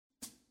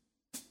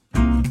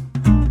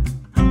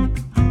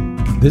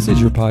This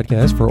is your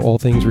podcast for all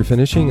things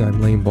refinishing.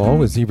 I'm Lane Ball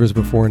with Zebras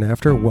Before and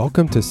After.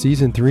 Welcome to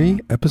Season 3,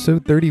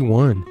 Episode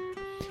 31.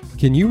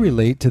 Can you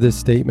relate to this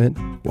statement?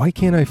 Why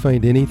can't I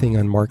find anything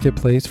on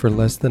Marketplace for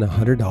less than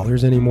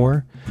 $100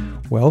 anymore?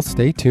 Well,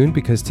 stay tuned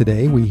because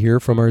today we hear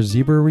from our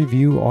Zebra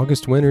Review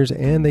August winners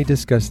and they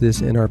discuss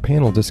this in our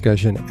panel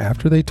discussion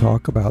after they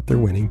talk about their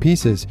winning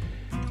pieces.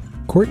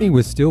 Courtney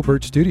with Steel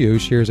Birch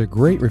Studios shares a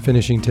great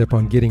refinishing tip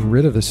on getting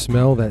rid of the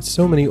smell that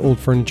so many old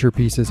furniture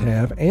pieces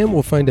have, and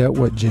we'll find out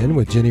what Jen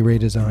with Jenny Ray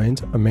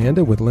Designs,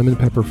 Amanda with Lemon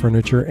Pepper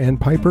Furniture,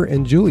 and Piper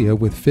and Julia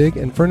with Fig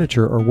and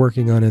Furniture are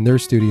working on in their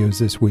studios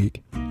this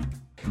week.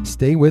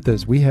 Stay with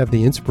us. We have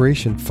the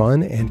inspiration,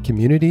 fun, and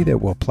community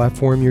that will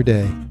platform your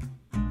day.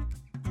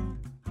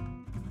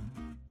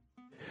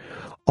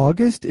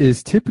 August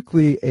is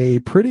typically a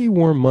pretty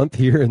warm month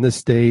here in the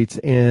States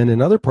and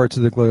in other parts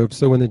of the globe,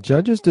 so when the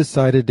judges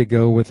decided to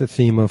go with a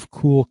theme of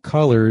cool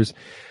colors,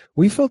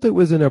 we felt it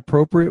was an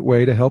appropriate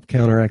way to help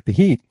counteract the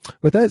heat.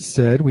 With that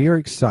said, we are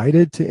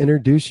excited to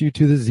introduce you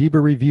to the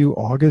Zebra Review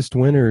August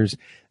winners.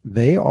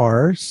 They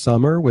are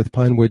Summer with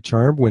Pinewood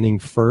Charm winning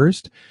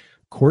first,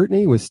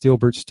 Courtney with Steel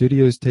Birch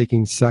Studios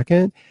taking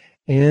second,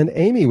 and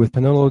Amy with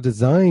Pinello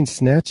Design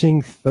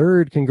snatching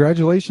third.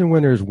 Congratulations,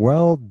 winners.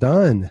 Well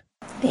done.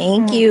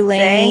 Thank you,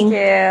 Lane.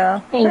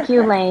 Thank you. Thank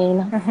you,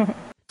 Lane.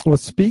 Well,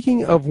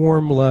 speaking of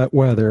warm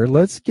weather,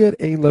 let's get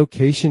a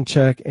location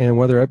check and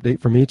weather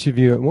update from each of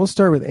you. And we'll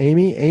start with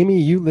Amy.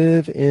 Amy, you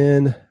live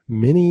in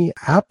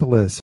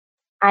Minneapolis.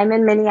 I'm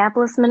in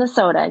Minneapolis,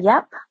 Minnesota.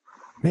 Yep.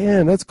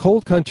 Man, that's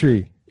cold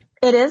country.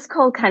 It is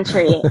cold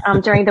country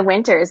during the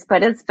winters,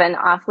 but it's been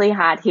awfully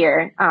hot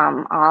here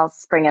all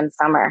spring and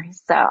summer.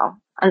 So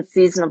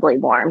unseasonably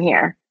warm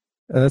here.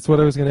 That's what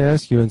I was going to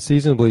ask you,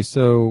 unseasonably.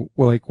 So,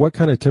 what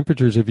kind of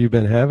temperatures have you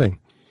been having?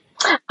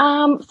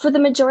 For the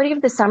majority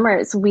of the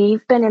summers,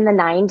 we've been in the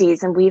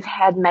 90s, and we've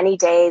had many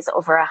days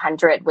over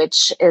 100,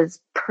 which is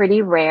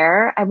pretty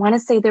rare. I want to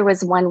say there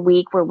was 1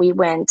 week where we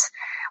went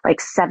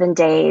 7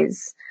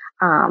 days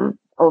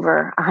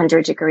over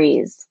 100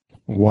 degrees.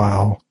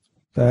 Wow.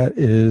 That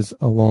is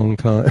a long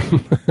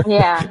time.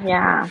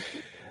 Yeah.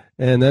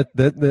 And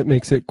that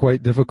makes it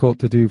quite difficult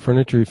to do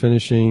furniture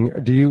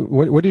refinishing.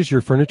 What is your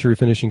furniture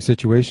refinishing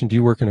situation? Do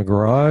you work in a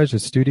garage, a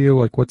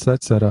studio? What's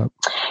that set up?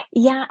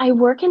 Yeah, I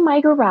work in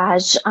my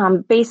garage,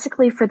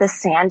 basically for the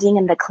sanding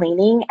and the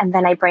cleaning, and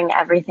then I bring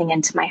everything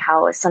into my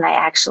house and I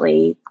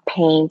actually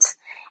paint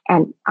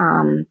and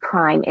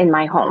prime in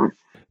my home.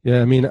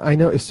 Yeah, I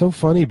know it's so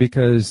funny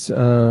because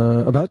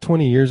about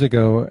 20 years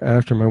ago,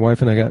 after my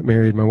wife and I got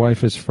married, my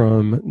wife is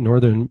from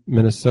northern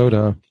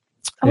Minnesota.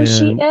 Oh,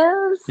 she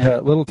is? Yeah,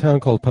 a little town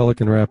called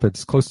Pelican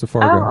Rapids, close to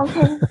Fargo. Oh,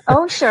 okay.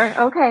 Oh, sure.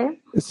 Okay.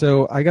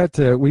 So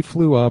we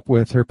flew up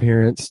with her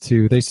parents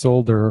they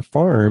sold their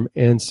farm,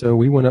 and so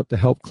we went up to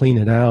help clean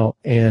it out.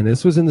 And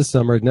this was in the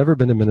summer. I'd never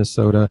been to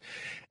Minnesota,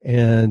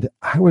 and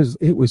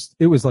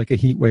it was like a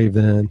heat wave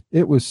then.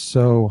 It was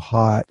so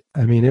hot.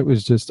 It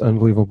was just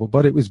unbelievable,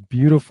 but it was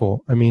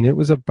beautiful. It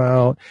was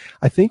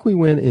I think we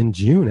went in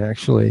June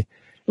actually.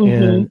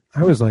 Mm-hmm. And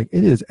I was like,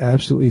 it is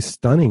absolutely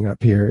stunning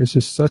up here. It's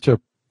just such a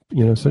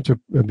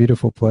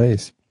beautiful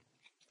place.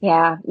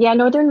 Yeah.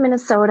 Northern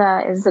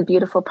Minnesota is a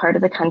beautiful part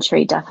of the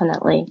country,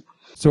 definitely.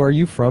 So are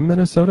you from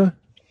Minnesota?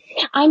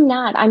 I'm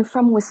not. I'm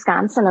from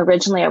Wisconsin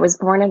originally. I was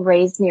born and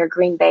raised near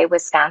Green Bay,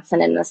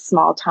 Wisconsin, in a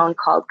small town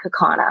called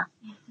Kaukauna.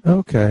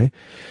 Okay.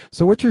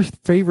 So what's your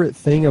favorite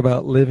thing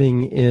about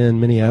living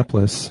in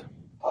Minneapolis?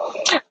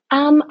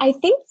 I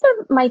think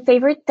my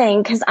favorite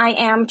thing, because I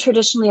am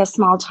traditionally a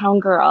small town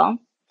girl,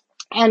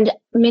 and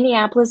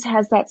Minneapolis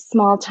has that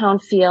small town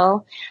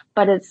feel,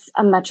 but it's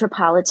a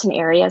metropolitan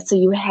area. So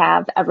you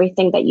have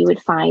everything that you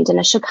would find in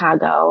a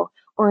Chicago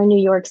or a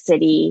New York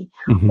City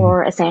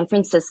or a San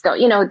Francisco,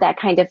 that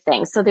kind of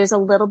thing. So there's a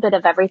little bit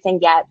of everything,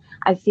 yet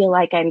I feel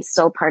like I'm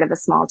still part of a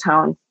small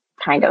town,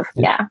 kind of.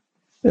 Yeah.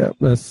 Yeah,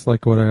 that's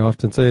like what I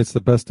often say. It's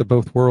the best of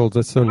both worlds.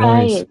 That's so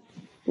nice. Right.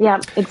 Yeah,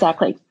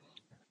 exactly.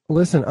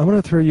 Listen, I'm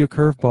going to throw you a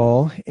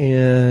curveball.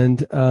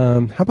 And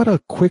how about a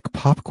quick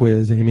pop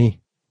quiz, Amy?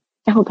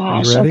 Oh,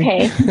 gosh.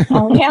 Okay.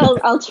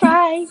 I'll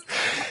try.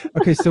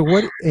 Okay. So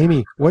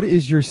Amy, what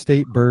is your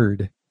state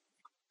bird?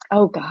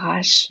 Oh,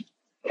 gosh.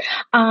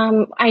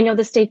 I know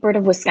the state bird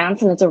of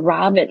Wisconsin is a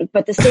robin,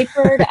 but the state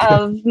bird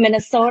of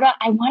Minnesota,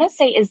 I want to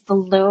say, is the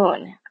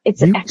loon.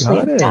 It's actually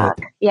a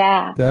duck.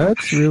 Yeah.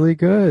 That's really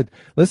good.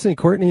 Listen,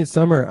 Courtney and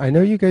Summer, I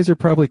know you guys are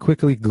probably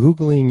quickly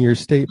Googling your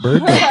state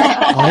bird, but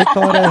I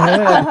thought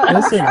ahead.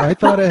 Listen, I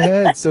thought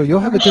ahead. So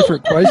you'll have a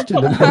different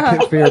question to make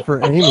it fair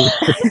for Amy.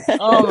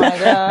 Oh, my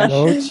gosh.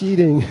 No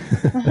cheating.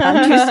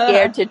 I'm too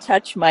scared to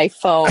touch my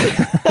phone.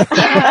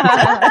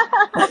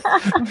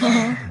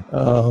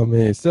 Oh,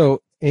 man.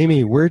 So,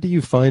 Amy, where do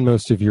you find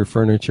most of your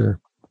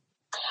furniture?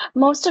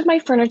 Most of my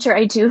furniture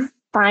I do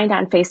find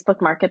on Facebook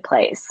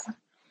Marketplace.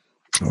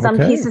 Some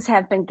pieces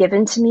have been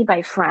given to me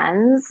by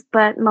friends,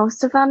 but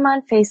most of them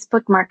on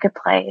Facebook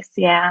Marketplace.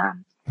 Yeah.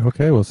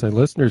 Okay, well, say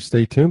listeners,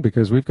 stay tuned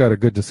because we've got a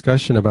good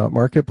discussion about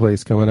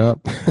Marketplace coming up.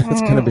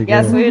 It's going to be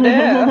yes, good. we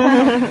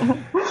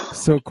do.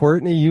 So,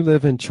 Courtney, you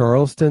live in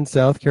Charleston,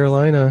 South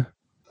Carolina.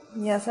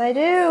 Yes, I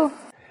do.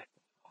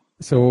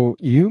 So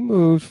you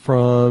moved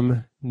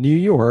from New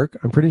York.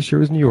 I'm pretty sure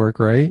it was New York,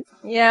 right?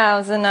 Yeah, I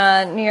was in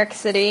New York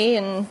City,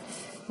 and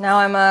now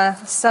I'm a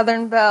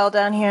Southern belle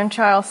down here in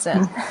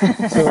Charleston.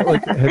 So,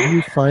 like, have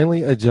you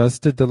finally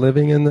adjusted to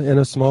living in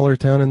a smaller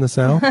town in the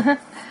South? I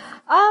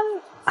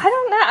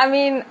don't know. I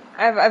mean,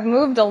 I've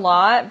moved a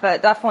lot,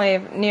 but definitely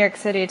New York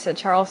City to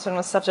Charleston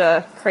was such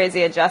a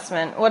crazy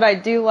adjustment. What I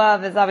do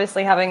love is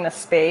obviously having the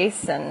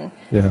space, and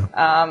Yeah.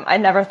 I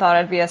never thought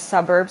I'd be a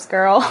suburbs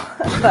girl,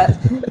 but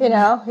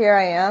here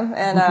I am,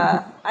 and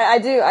I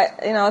do.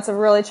 It's a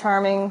really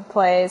charming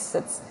place.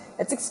 It's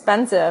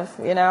expensive,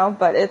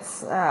 but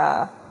there's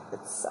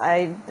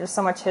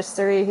so much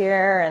history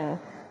here and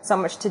so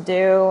much to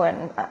do,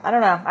 and I don't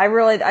know.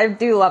 I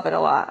do love it a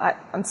lot.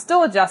 I'm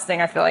still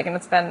adjusting, I feel like, and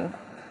it's been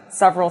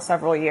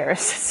several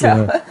years. So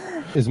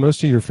Yeah. Is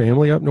most of your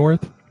family up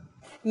north?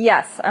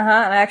 yes, and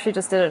I actually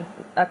just did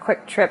a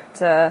quick trip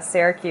to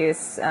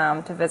Syracuse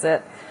to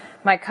visit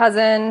my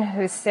cousin,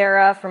 who's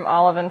Sarah from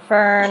Olive and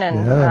Fern,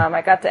 and Yeah.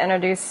 I got to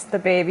introduce the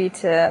baby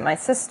to my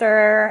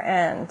sister,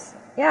 and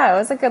yeah, it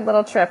was a good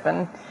little trip,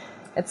 and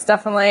it's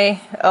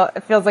definitely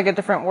it feels like a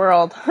different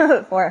world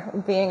for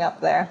being up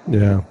there.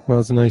 Yeah. Well,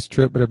 it's a nice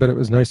trip, but I bet it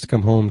was nice to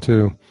come home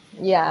too.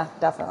 Yeah,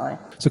 definitely.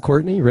 So,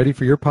 Courtney, you ready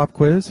for your pop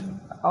quiz?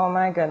 Oh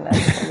my goodness.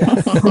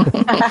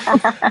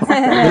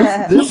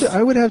 This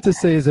I would have to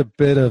say is a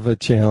bit of a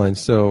challenge.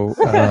 So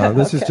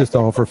this is just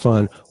all for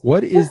fun.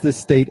 What is the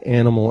state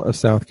animal of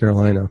South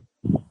Carolina?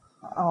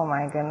 Oh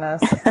my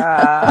goodness.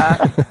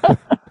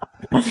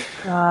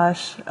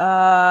 Gosh.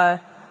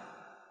 I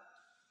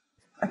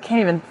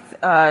can't even.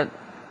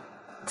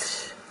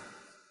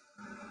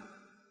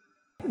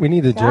 We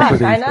need a Gosh,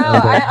 Jeopardy. I know.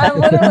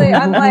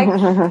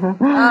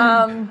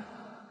 I'm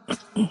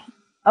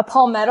a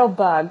palmetto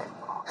bug.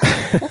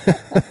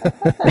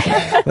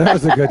 That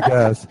was a good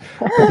guess,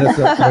 but that's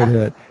not quite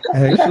it.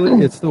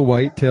 Actually, it's the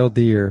white-tailed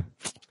deer.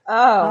 Oh,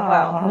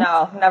 wow.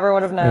 No, never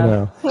would have I known.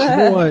 know. You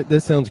know what?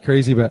 This sounds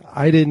crazy, but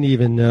I didn't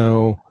even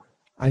know.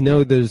 I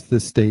know there's the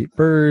state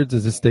birds,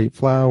 there's the state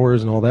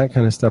flowers, and all that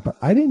kind of stuff, but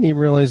I didn't even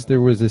realize there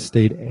was a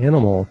state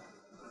animal.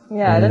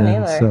 Yeah, I didn't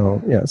And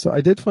either. So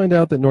I did find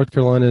out that North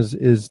Carolina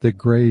is the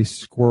gray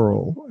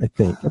squirrel, I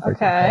think. If I can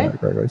call it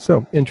correctly.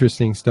 So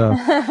interesting stuff.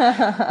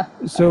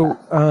 So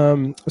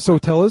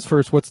tell us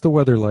first, what's the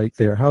weather like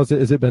there? How's it?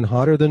 Has it been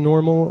hotter than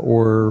normal,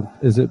 or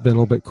has it been a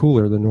little bit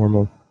cooler than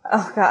normal?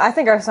 Oh, God. I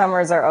think our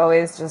summers are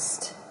always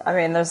just,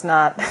 there's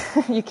not,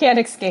 you can't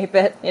escape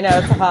it.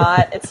 It's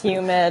hot, it's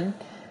humid.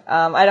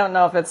 I don't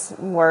know if it's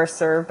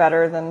worse or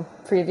better than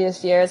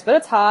previous years, but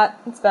it's hot.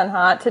 It's been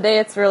hot. Today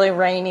it's really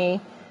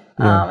rainy.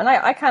 Yeah. And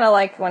I kind of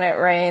like when it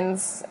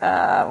rains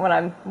when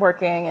I'm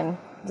working and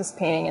just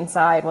painting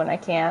inside when I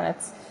can.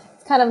 It's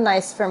kind of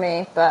nice for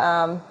me.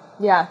 But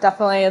yeah,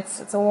 definitely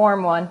it's a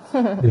warm one.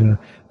 Yeah.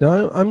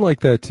 No, I'm like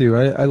that too.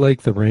 I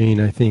like the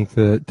rain. I think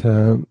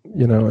that,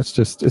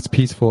 it's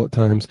peaceful at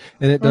times.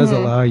 And it does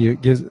allow you,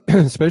 it gives,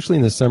 especially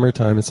in the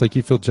summertime, it's like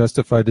you feel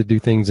justified to do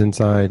things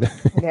inside.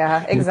 Yeah,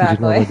 'Cause you don't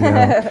exactly. want to be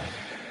out.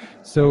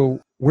 So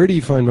where do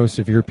you find most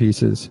of your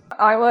pieces?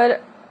 I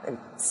would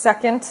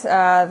second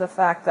the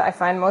fact that I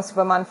find most of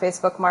them on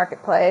Facebook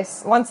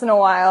Marketplace. Once in a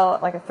while,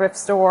 like a thrift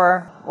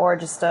store or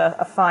just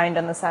a find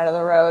on the side of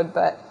the road,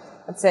 but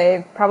I'd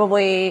say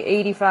probably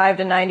 85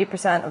 to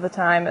 90% of the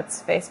time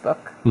it's Facebook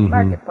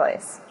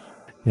Marketplace.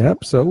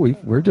 Yep. So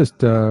we're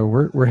just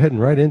we're heading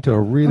right into a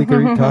really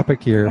great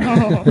topic here.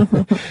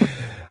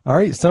 All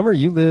right, Summer,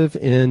 you live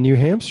in New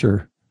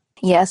Hampshire.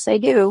 Yes, I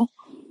do.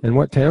 In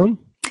what town?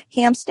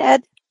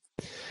 Hampstead?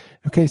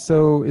 Okay,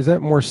 so is that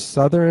more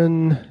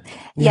southern New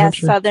Yes,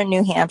 Hampshire? southern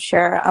New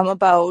Hampshire. I'm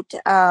about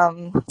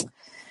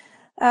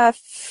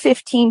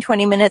 15,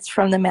 20 minutes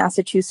from the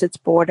Massachusetts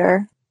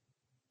border.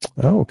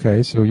 Oh,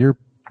 okay. So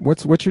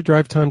what's your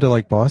drive time to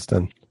like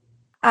Boston?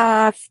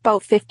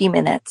 About 50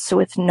 minutes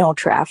with no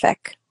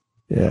traffic.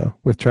 Yeah,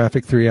 with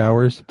traffic 3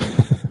 hours,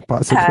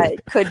 possibly.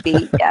 Could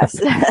be, yes.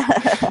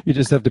 You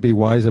just have to be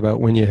wise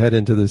about when you head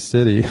into the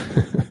city.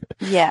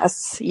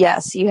 Yes. You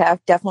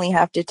definitely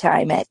have to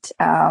time it.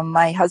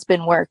 My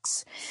husband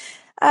works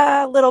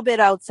a little bit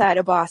outside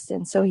of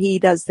Boston, so he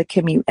does the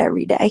commute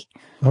every day.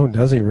 Oh,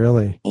 does he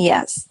really?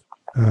 Yes.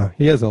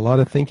 He has a lot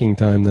of thinking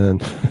time then.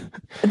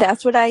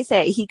 That's what I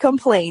say. He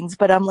complains,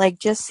 but I'm like,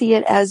 just see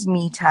it as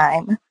me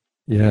time.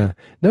 Yeah.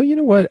 No, you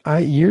know what?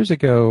 Years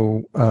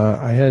ago,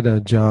 I had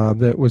a job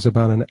that was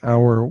about an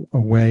hour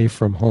away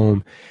from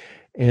home.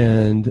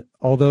 And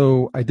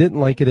although I didn't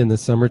like it in the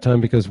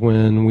summertime because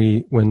when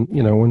we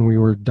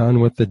were done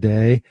with the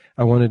day,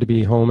 I wanted to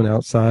be home and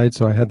outside.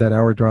 So I had that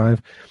hour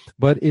drive,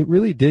 but it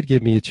really did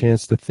give me a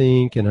chance to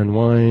think and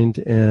unwind,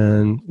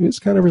 and it was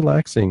kind of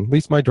relaxing, at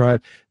least my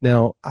drive.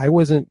 Now, I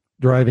wasn't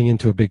driving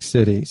into a big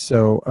city,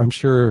 so I'm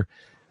sure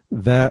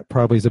that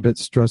probably is a bit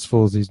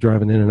stressful as he's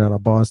driving in and out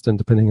of Boston,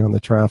 depending on the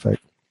traffic.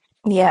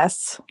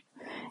 Yes.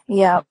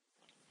 Yeah.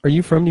 Are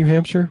you from New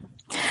Hampshire?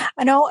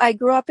 I know I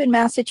grew up in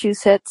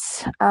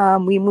Massachusetts.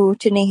 We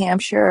moved to New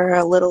Hampshire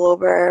a little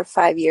over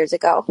 5 years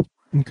ago.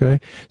 Okay.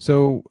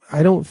 So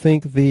I don't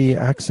think the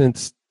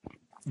accents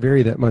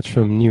vary that much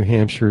from New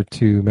Hampshire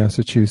to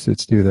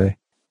Massachusetts, do they?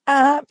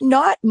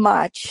 Not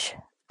much.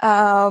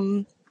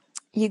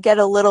 You get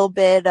a little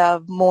bit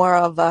of more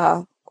of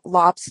a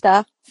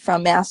lobster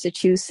from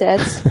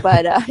Massachusetts,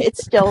 but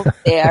it's still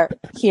there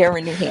here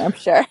in New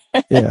Hampshire.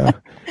 Yeah.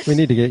 We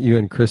need to get you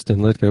and Kristen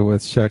Litka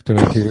with Shackleton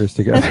and Tears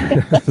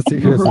together. See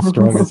who has the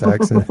strongest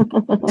accent.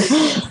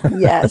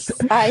 Yes.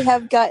 I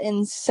have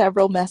gotten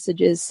several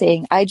messages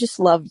saying, I just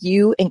love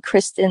you and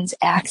Kristen's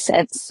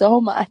accent so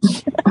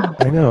much.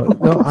 I know.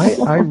 No,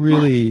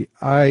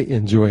 I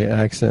enjoy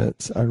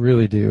accents. I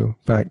really do. In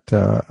fact,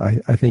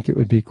 I think it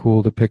would be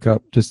cool to pick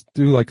up, just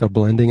do like a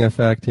blending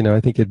effect. I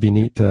think it'd be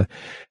neat to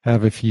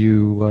have a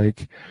few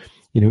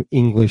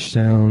English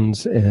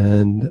sounds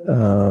and,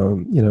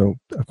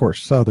 of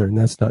course, Southern.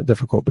 That's not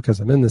difficult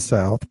because I'm in the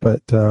South,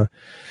 but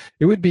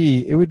it would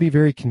be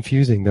very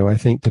confusing, though, I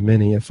think, to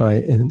many if I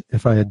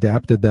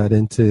adapted that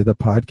into the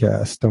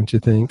podcast, don't you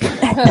think?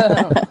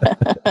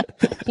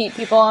 Keep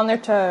people on their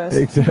toes.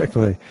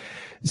 Exactly.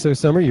 So,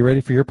 Summer, you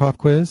ready for your pop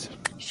quiz?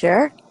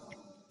 Sure.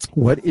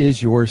 What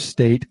is your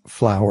state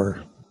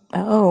flower?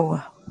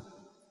 Oh.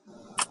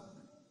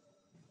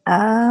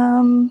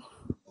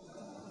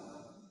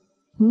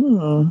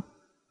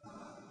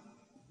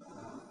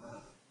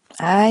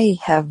 I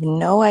have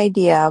no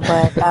idea,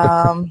 but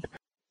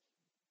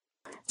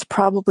it's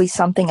probably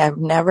something I've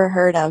never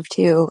heard of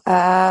too.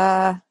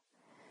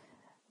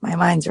 My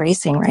mind's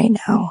racing right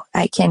now.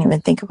 I can't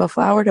even think of a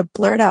flower to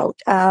blurt out.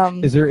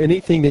 Is there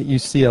anything that you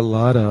see a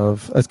lot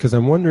of? Because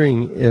I'm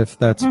wondering if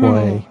that's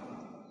why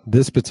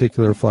this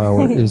particular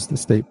flower is the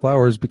state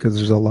flowers, because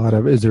there's a lot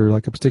of. Is there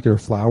like a particular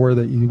flower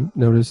that you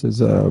notice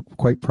is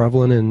quite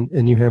prevalent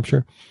in New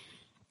Hampshire?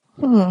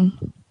 You're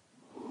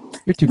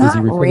too busy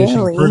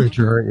refinishing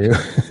furniture, aren't you?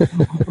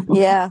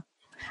 Yeah.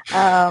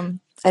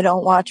 I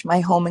don't watch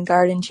my home and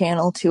garden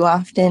channel too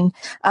often.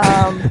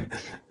 I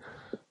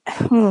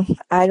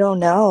don't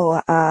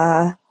know.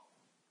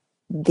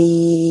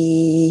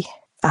 The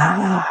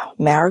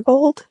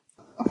marigold?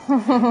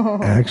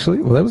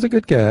 Actually, well, that was a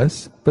good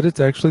guess, but it's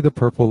actually the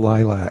purple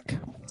lilac.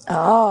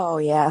 Oh,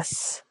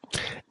 yes.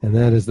 And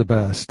that is the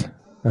best.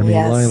 I mean,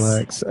 Yes.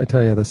 lilacs, I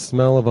tell you, the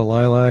smell of a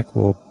lilac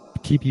will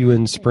keep you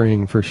in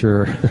spring for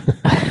sure.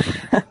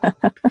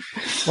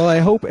 Well, I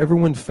hope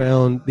everyone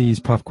found these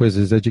pop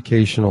quizzes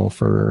educational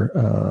for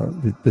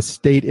the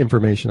state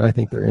information. I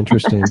think they're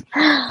interesting.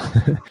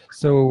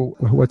 So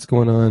what's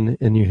going on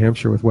in New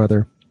Hampshire with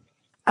weather?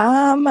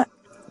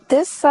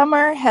 This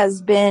summer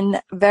has been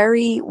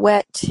very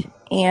wet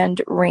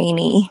and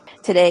rainy.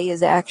 Today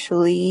is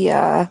actually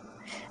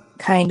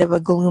kind of a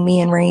gloomy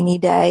and rainy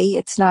day.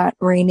 It's not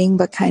raining,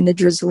 but kind of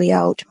drizzly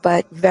out,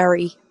 but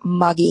very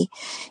muggy,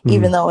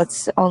 even though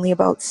it's only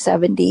about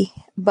 70.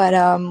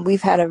 But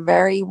we've had a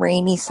very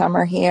rainy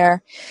summer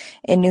here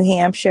in New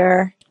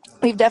Hampshire.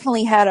 We've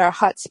definitely had our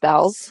hot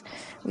spells.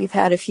 We've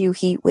had a few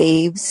heat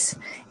waves,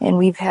 and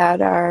we've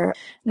had our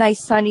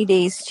nice sunny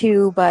days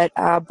too, but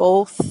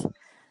both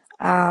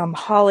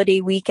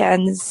holiday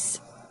weekends,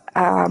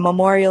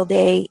 Memorial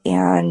Day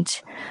and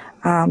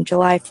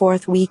July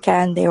 4th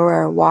weekend, they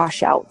were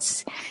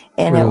washouts,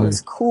 and Really? It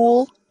was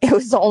cool. It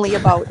was only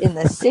about in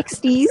the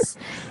 60s,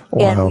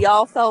 Wow. and we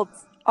all felt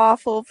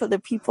awful for the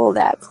people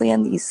that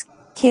plan these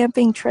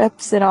camping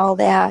trips and all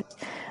that.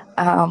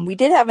 We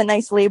did have a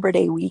nice Labor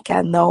Day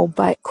weekend though,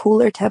 but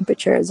cooler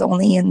temperatures,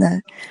 only in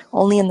the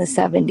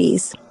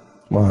 70s.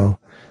 Wow.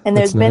 And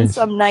there's That's been nice.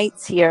 some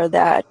nights here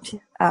that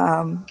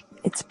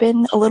it's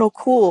been a little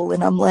cool,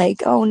 and I'm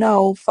like, oh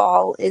no,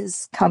 fall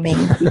is coming,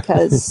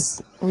 because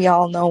we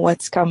all know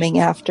what's coming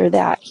after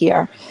that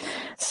here.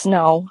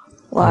 Snow,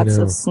 lots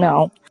know. of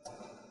snow.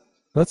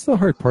 That's the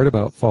hard part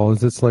about fall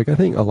is it's like, I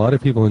think a lot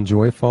of people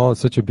enjoy fall. It's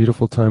such a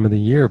beautiful time of the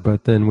year,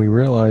 but then we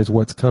realize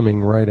what's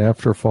coming right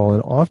after fall.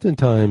 And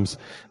oftentimes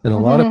in a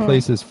lot of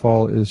places,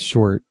 fall is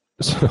short.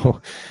 So,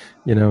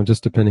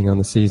 just depending on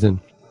the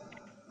season.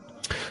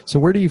 So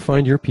where do you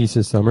find your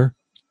pieces, Summer?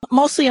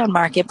 Mostly on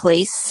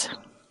Marketplace.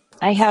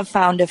 I have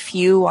found a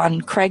few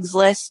on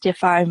Craigslist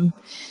if I'm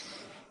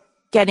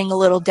getting a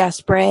little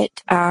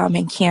desperate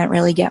and can't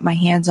really get my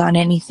hands on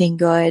anything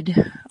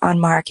good on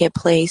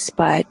Marketplace,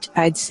 but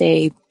I'd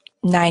say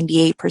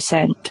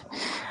 98%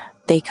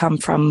 they come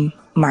from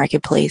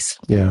Marketplace.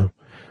 Yeah.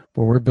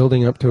 Well, we're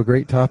building up to a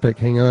great topic.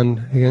 Hang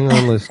on,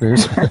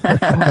 listeners.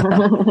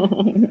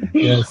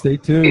 Yeah, stay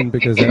tuned,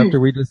 because after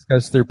we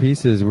discuss their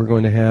pieces, we're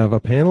going to have a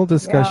panel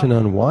discussion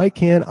on why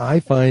can't I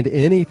find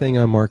anything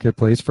on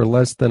Marketplace for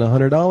less than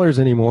 $100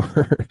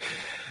 anymore.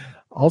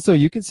 Also,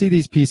 you can see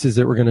these pieces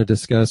that we're going to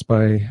discuss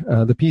by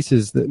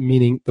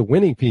meaning the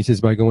winning pieces,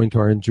 by going to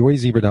our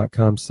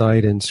enjoyzebra.com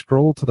site and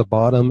scroll to the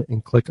bottom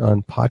and click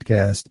on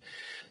podcast.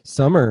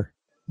 Summer,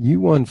 you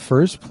won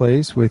first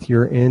place with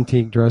your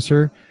antique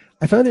dresser.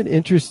 I found it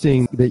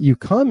interesting that you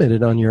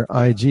commented on your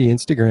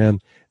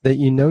Instagram, that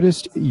you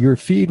noticed your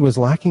feed was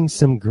lacking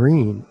some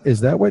green.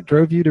 Is that what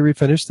drove you to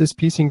refinish this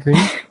piece in green?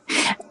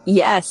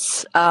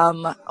 Yes,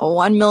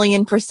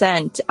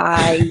 1,000,000%.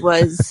 I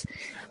was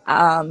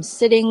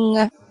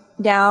sitting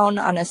down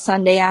on a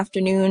Sunday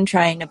afternoon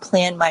trying to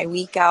plan my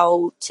week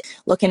out,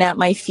 looking at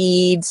my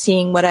feed,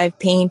 seeing what I've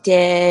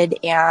painted,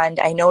 and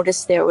I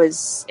noticed there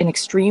was an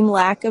extreme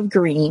lack of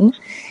green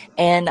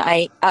and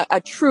a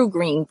true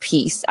green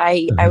piece.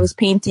 I was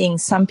painting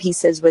some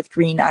pieces with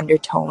green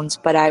undertones,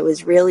 but I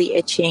was really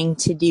itching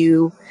to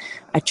do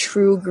a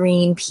true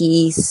green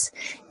piece,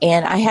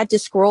 and I had to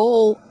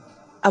scroll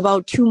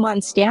about 2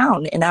 months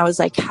down, and I was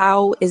like,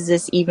 how is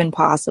this even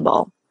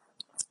possible?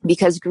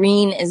 Because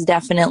green is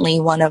definitely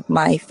one of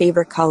my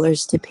favorite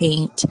colors to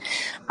paint.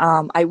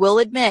 I will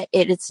admit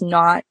it's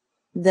not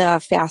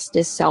the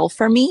fastest sell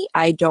for me.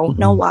 I don't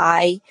know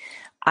why.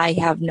 I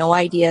have no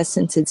idea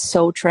since it's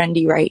so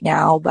trendy right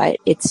now, but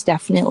it's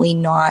definitely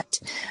not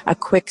a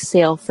quick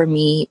sale for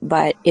me,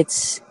 but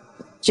it's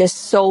just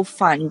so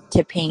fun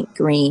to paint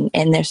green,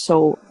 and there's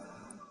so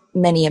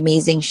many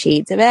amazing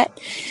shades of it.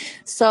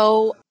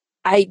 So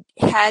I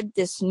had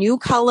this new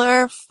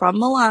color from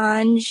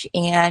Melange,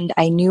 and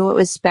I knew it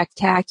was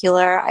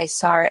spectacular. I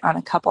saw it on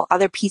a couple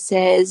other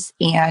pieces,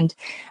 and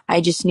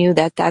I just knew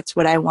that that's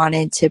what I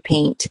wanted to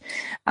paint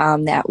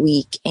that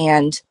week.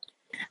 And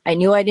I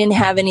knew I didn't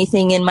have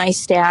anything in my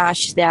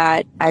stash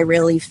that I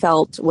really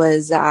felt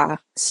was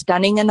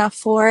stunning enough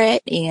for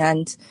it,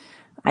 and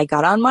I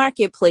got on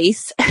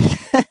Marketplace,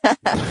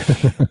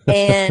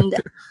 and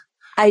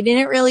I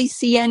didn't really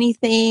see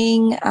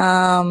anything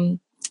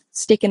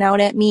sticking out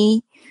at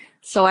me.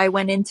 So I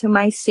went into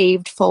my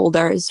saved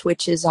folders,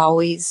 which is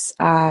always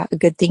a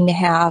good thing to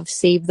have.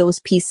 Save those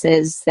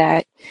pieces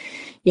that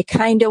you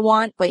kind of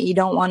want, but you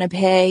don't want to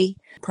pay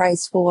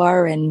price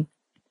for,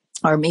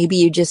 or maybe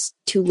you're just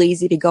too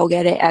lazy to go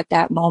get it at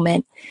that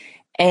moment.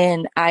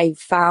 And I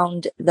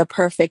found the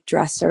perfect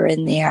dresser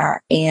in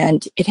there,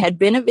 and it had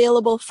been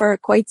available for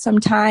quite some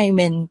time.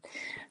 And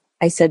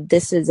I said,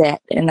 this is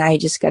it. And I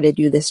just got to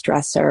do this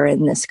dresser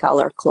in this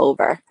color,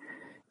 Clover.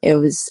 It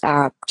was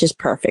just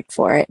perfect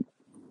for it.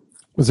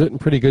 Was it in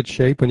pretty good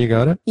shape when you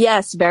got it?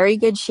 Yes, very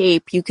good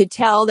shape. You could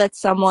tell that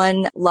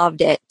someone loved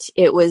it.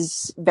 It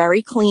was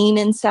very clean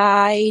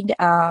inside.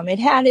 It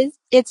had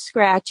its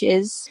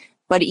scratches,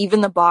 but even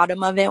the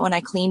bottom of it, when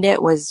I cleaned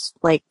it, was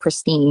like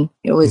pristine.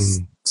 It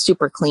was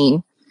super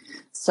clean.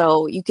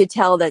 So you could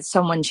tell that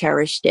someone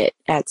cherished it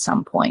at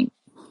some point.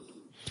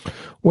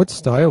 What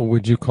style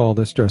would you call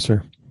this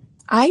dresser?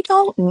 I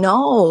don't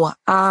know.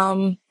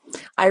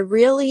 I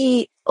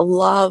really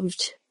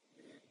loved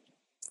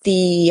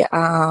the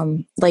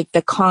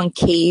the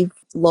concave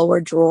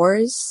lower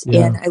drawers,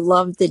 and I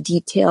loved the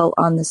detail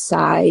on the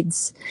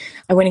sides.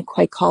 I wouldn't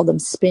quite call them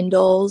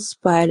spindles,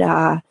 but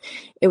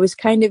it was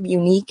kind of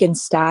unique in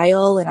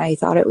style, and I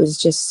thought it was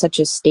just such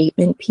a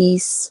statement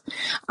piece.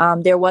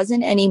 There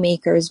wasn't any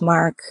maker's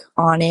mark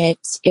on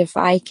it. If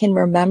I can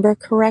remember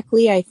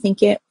correctly, I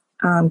think it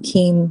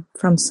came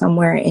from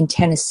somewhere in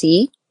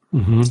Tennessee,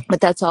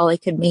 but that's all I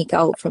could make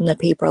out from the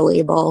paper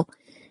label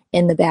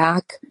in the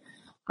back.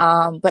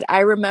 But I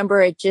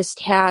remember it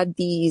just had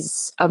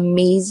these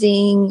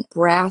amazing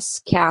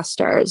brass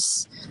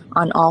casters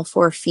on all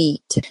 4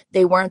 feet.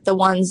 They weren't the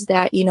ones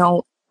that,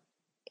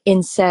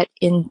 inset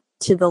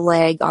into the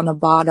leg on the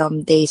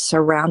bottom. They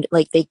surrounded,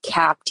 like they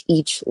capped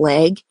each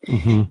leg.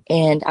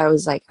 And I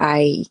was like,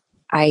 I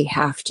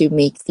have to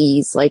make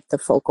these like the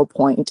focal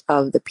point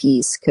of the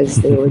piece because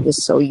they were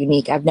just so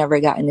unique. I've never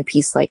gotten a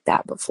piece like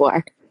that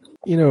before.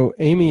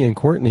 Amy and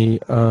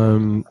Courtney,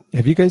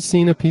 have you guys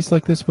seen a piece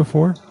like this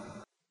before?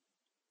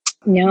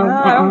 No,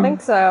 I don't think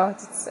so.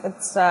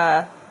 It's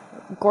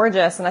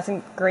gorgeous, and I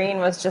think green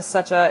was just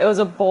it was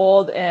a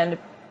bold and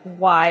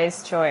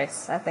wise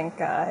choice. I think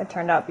it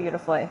turned out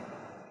beautifully.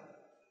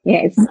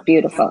 Yeah, it's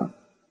beautiful.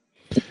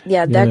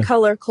 Yeah, that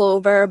color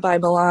Clover by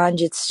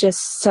Melange, it's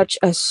just such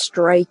a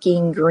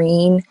striking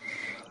green.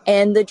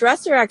 And the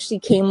dresser actually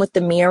came with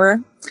the mirror,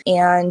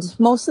 and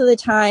most of the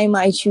time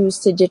I choose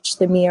to ditch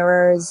the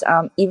mirrors,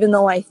 even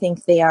though I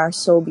think they are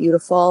so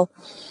beautiful.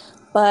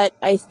 But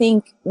I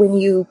think when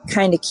you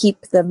kind of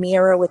keep the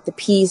mirror with the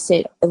piece,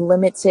 it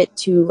limits it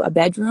to a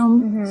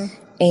bedroom.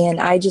 And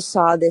I just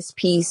saw this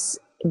piece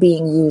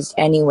being used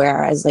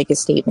anywhere as like a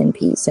statement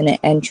piece, in an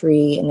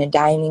entry, in a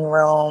dining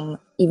room,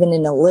 even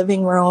in a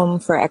living room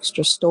for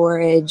extra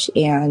storage.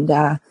 And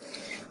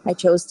I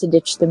chose to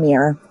ditch the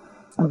mirror.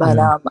 But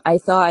I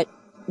thought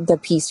the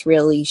piece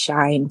really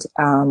shined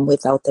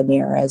without the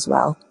mirror as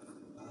well.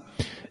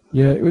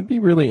 Yeah, it would be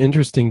really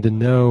interesting to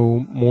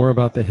know more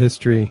about the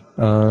history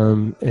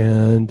and,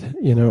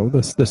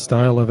 the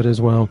style of it as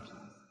well.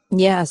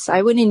 Yes,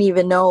 I wouldn't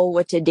even know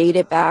what to date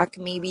it back,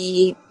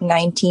 maybe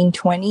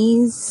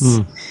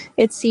 1920s.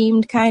 It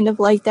seemed kind of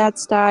like that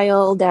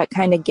style, that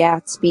kind of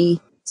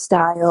Gatsby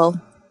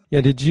style. Yeah,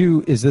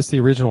 is this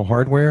the original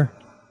hardware?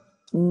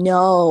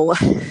 No.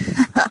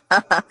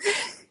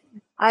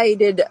 I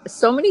did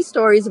so many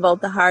stories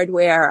about the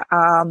hardware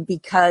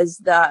because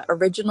the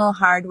original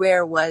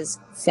hardware was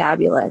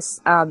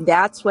fabulous.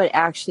 That's what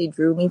actually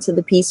drew me to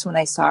the piece when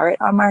I saw it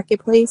on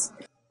Marketplace.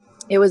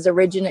 It was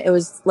original. It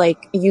was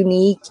like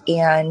unique,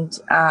 and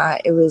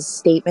it was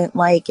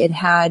statement-like. It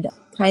had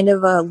kind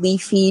of a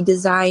leafy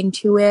design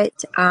to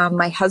it.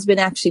 My husband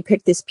actually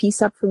picked this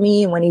piece up for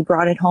me, and when he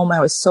brought it home, I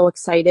was so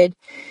excited.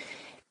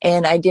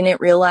 And I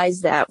didn't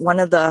realize that one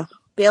of the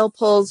bail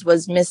pulls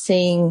was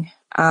missing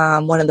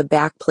one of the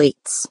back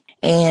plates.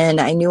 And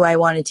I knew I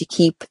wanted to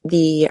keep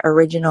the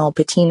original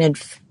patinaed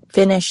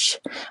finish.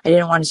 I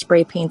didn't want to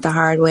spray paint the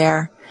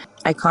hardware.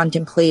 I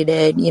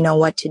contemplated,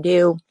 what to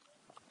do.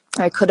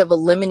 I could have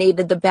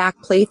eliminated the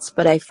back plates,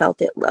 but I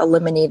felt it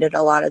eliminated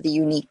a lot of the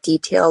unique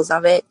details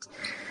of it.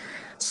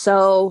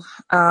 So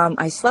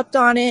I slept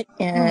on it,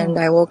 and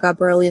I woke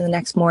up early the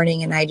next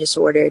morning, and I just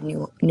ordered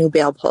new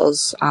bail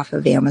pulls off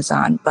of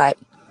Amazon. But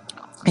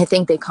I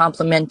think they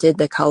complemented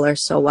the color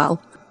so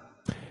well.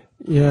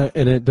 Yeah,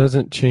 and it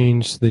doesn't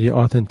change the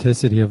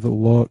authenticity of the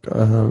look.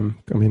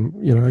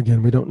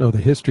 Again, we don't know the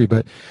history,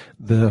 but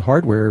the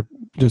hardware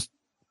just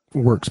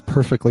works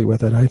perfectly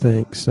with it, I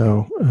think.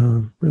 So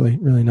really,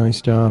 really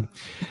nice job.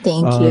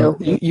 Thank you.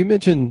 You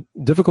mentioned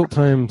difficult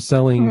time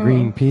selling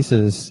green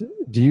pieces.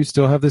 Do you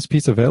still have this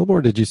piece available,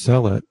 or did you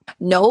sell it?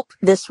 Nope.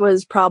 This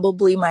was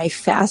probably my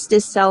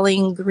fastest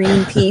selling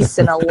green piece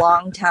in a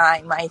long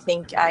time. I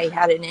think I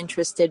had an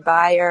interested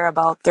buyer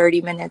about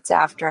 30 minutes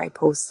after I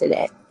posted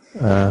it.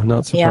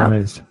 Not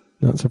surprised. Yeah.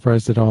 Not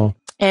surprised at all.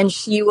 And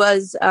she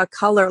was a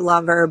color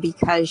lover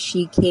because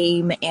she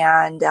came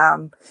and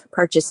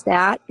purchased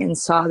that and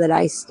saw that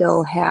I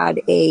still had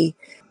a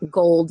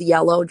gold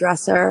yellow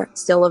dresser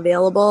still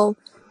available.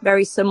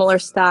 Very similar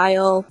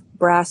style,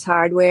 brass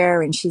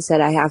hardware. And she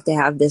said, I have to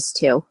have this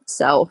too.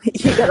 So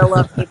you got to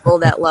love people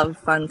that love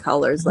fun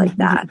colors like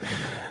that.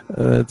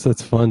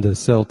 It's fun to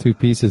sell two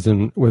pieces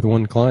with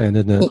one client,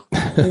 isn't it?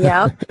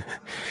 Yep.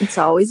 It's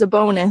always a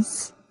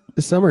bonus.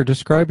 Summer,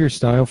 describe your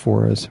style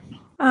for us.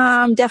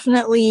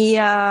 Definitely,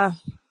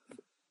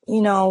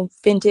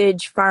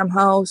 vintage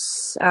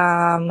farmhouse.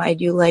 I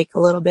do like a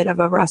little bit of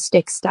a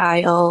rustic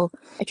style.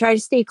 I try to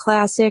stay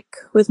classic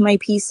with my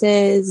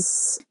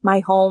pieces. My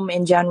home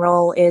in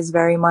general is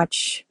very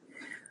much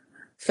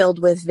filled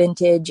with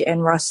vintage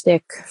and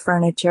rustic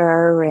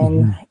furniture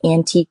and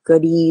antique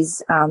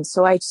goodies.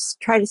 So I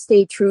just try to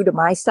stay true to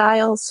my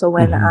style. So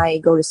when I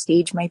go to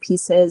stage my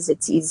pieces,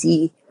 it's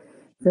easy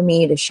for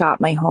me to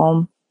shop my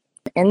home.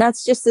 And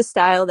that's just the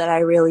style that I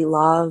really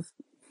love.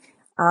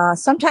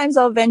 Sometimes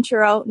I'll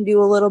venture out and do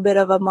a little bit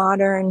of a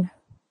modern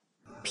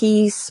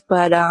piece,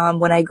 but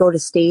when I go to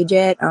stage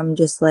it, I'm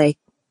just like,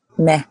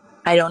 meh,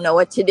 I don't know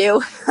what to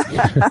do.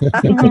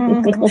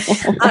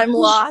 I'm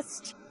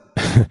lost.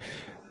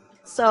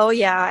 So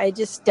yeah, I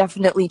just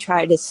definitely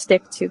try to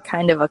stick to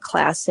kind of a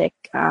classic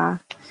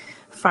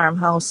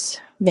farmhouse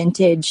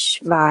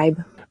vintage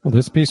vibe. Well,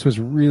 this piece was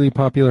really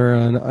popular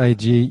on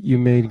IG. You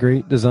made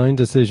great design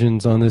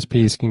decisions on this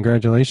piece.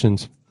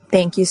 Congratulations.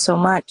 Thank you so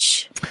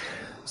much.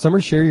 Summer,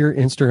 share your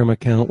Instagram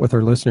account with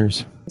our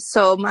listeners.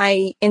 So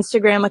my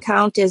Instagram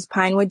account is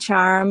Pinewood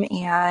Charm,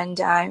 and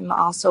I'm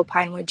also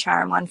Pinewood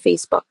Charm on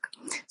Facebook.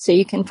 So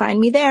you can find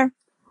me there.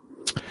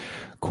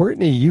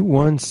 Courtney, you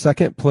won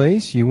second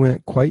place. You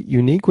went quite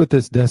unique with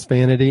this desk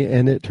vanity,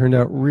 and it turned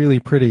out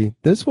really pretty.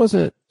 This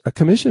wasn't a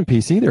commission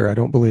piece either, I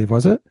don't believe,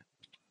 was it?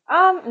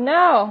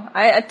 No.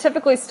 I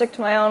typically stick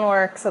to my own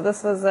work, so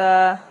this was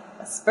a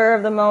spur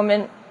of the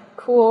moment,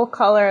 cool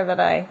color that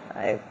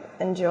I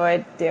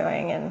enjoyed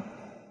doing, and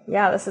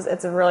yeah,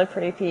 it's a really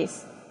pretty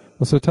piece.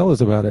 Well, so tell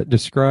us about it.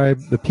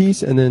 Describe the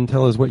piece and then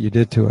tell us what you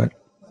did to it.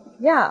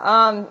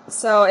 Yeah,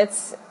 so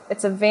it's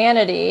a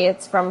vanity.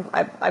 It's from,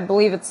 I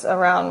believe it's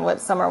around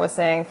what Summer was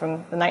saying,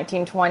 from the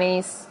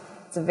 1920s.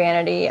 It's a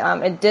vanity.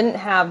 It didn't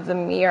have the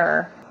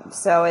mirror,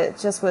 so it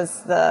just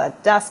was the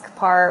desk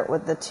part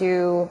with the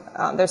two,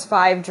 there's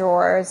 5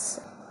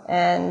 drawers,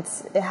 and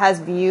it has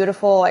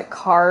beautiful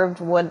carved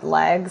wood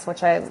legs,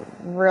 which I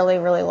really,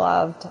 really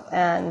loved.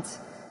 And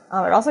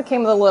it also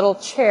came with a little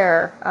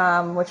chair,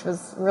 which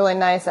was really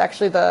nice.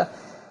 Actually, the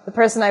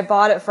person I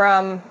bought it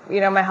from,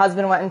 my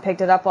husband went and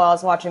picked it up while I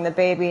was watching the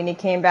baby, and he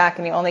came back,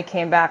 and he only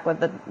came back with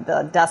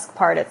the desk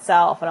part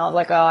itself. And I was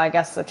like, oh, I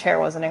guess the chair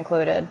wasn't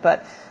included.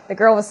 But the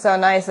girl was so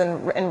nice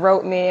and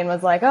wrote me and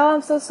was like, oh,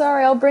 I'm so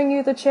sorry, I'll bring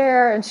you the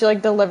chair. And she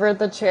delivered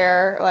the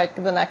chair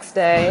the next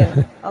day.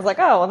 And I was like,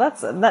 oh, well,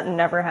 that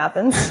never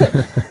happens.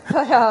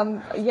 But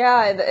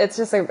yeah, it's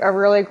just a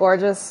really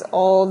gorgeous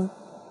old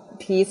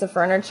piece of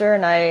furniture.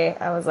 And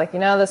I was like,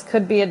 this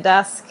could be a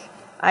desk.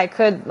 I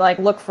could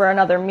look for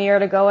another mirror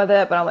to go with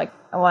it, but I'm like,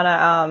 I want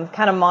to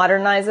kind of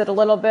modernize it a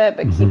little bit,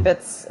 but keep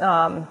its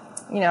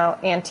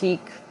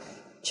antique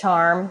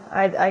charm,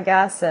 I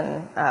guess.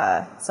 And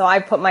so I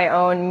put my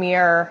own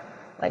mirror,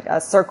 like a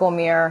circle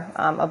mirror,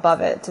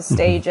 above it to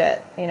stage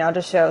it,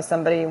 to show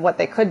somebody what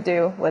they could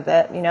do with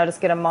it.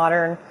 Just get a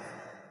modern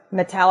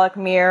metallic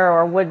mirror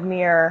or wood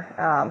mirror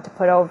to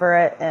put over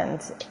it, and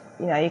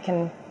it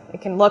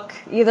can look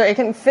either, it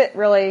can fit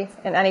really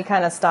in any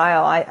kind of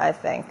style, I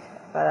think.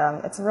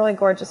 But it's a really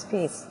gorgeous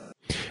piece.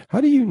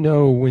 How do you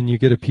know when you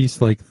get a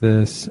piece like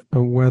this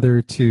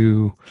whether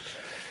to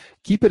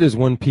keep it as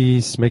one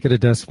piece, make it a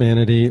desk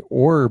vanity,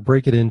 or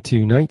break it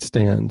into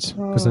nightstands?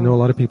 Because I know a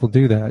lot of people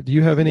do that. Do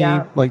you have any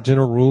like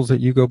general rules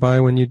that you go by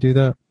when you do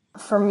that?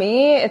 For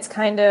me, it's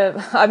kind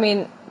of, I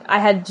mean, I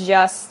had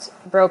just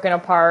broken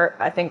apart,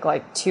 I think,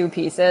 like 2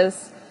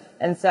 pieces.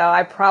 And so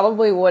I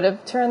probably would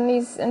have turned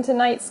these into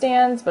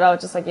nightstands, but I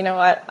was just like, you know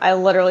what? I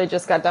literally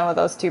just got done with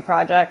those 2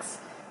 projects,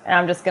 and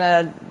I'm just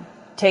going to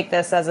take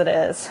this as it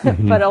is.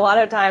 But a lot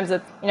of times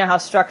it's, you know, how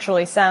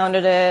structurally sound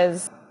it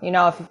is, you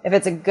know, if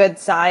it's a good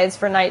size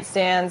for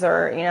nightstands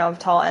or, you know,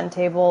 tall end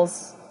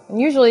tables.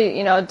 And usually,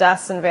 you know,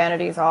 desks and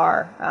vanities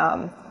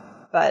are.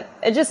 But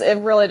it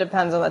really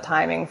depends on the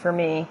timing for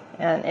me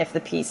and if the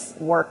piece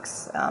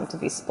works to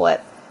be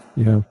split.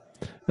 Yeah.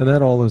 And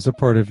that all is a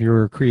part of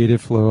your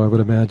creative flow, I would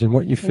imagine.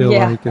 What you feel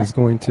like is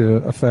going to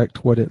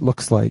affect what it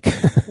looks like.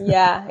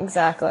 Yeah,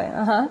 exactly.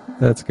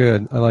 That's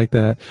good. I like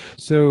that.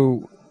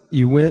 So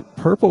you went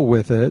purple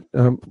with it.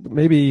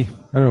 Maybe,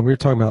 I don't know, we were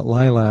talking about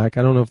lilac.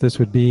 I don't know if this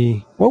would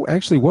be,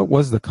 what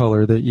was the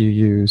color that you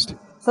used?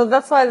 So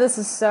that's why this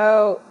is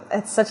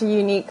it's such a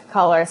unique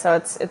color. So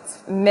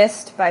it's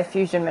Mist by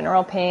Fusion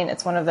Mineral Paint.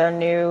 It's one of their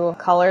new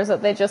colors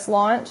that they just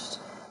launched.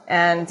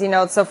 And, you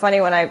know, it's so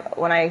funny when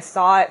I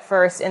saw it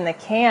first in the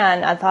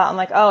can, I'm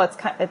like, oh,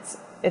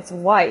 it's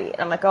white.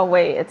 And I'm like, oh,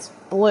 wait, it's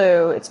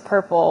blue, it's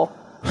purple.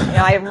 You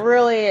know,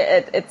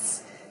 it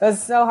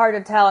was so hard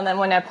to tell. And then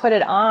when I put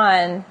it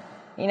on,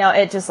 you know,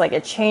 it just like,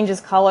 it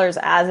changes colors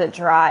as it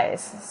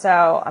dries.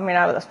 So, I mean,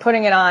 I was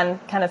putting it on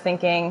kind of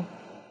thinking,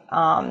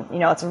 you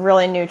know, it's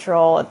really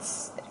neutral.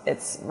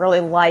 It's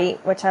really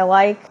light, which I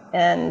like.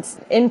 And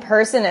in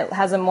person, it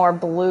has a more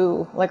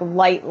blue, like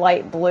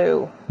light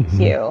blue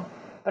hue.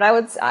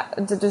 But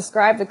to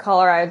describe the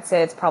color, I would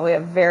say it's probably a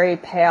very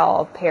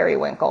pale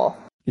periwinkle.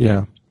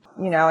 Yeah.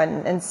 You know,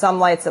 and in some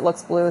lights it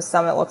looks blue,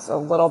 some it looks a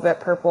little bit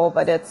purple,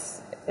 but it's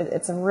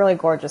a really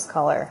gorgeous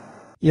color.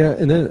 Yeah,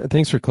 and then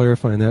thanks for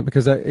clarifying that,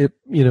 because it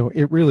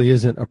really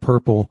isn't a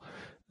purple.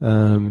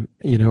 You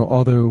know,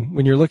 although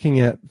when you're looking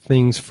at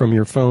things from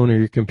your phone or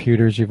your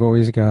computers, you've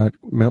always got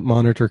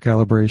monitor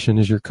calibration.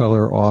 Is your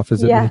color off?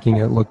 Is it making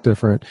it look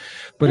different?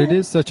 But it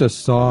is such a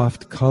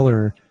soft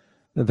color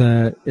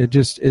that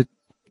it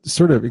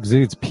sort of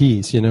exudes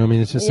peace, you know. I mean,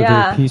 it's just a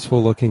very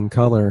peaceful looking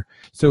color.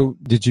 So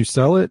did you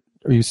sell it,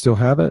 or you still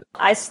have it?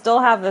 I still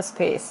have this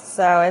piece.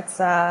 So it's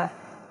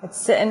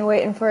sitting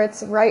waiting for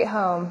its right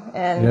home.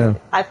 And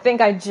I think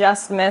I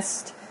just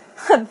missed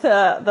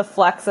the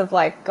flex of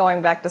like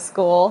going back to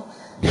school,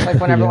 like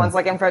when everyone's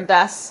looking for a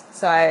desk.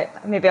 So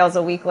maybe I was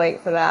a week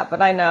late for that,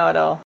 but I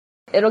know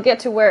it'll get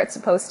to where it's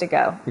supposed to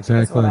go. Exactly.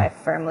 That's what I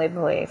firmly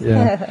believe.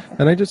 Yeah.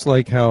 And I just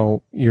like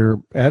how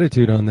your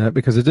attitude on that,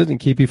 because it doesn't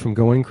keep you from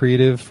going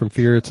creative from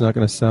fear it's not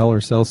going to sell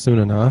or sell soon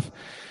enough.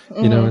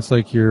 You know, it's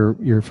like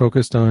you're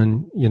focused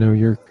on, you know,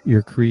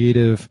 your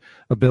creative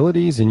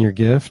abilities and your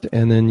gift,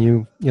 and then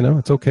you know,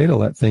 it's okay to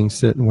let things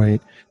sit and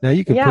wait. Now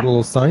you can put a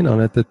little sign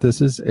on it that this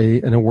is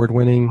an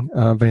award-winning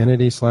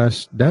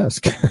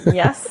vanity/desk.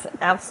 Yes,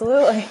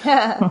 absolutely.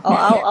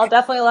 I'll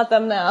definitely let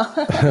them know.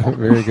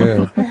 Very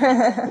good.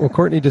 Well,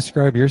 Courtney,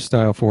 describe your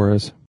style for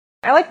us.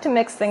 I like to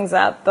mix things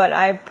up, but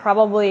I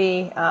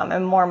probably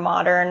am more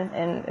modern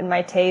in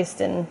my taste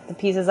and the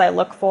pieces I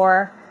look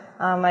for.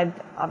 I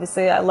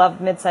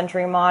love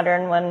mid-century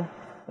modern.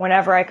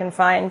 Whenever I can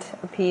find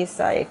a piece,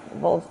 I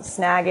will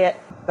snag it.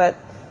 But,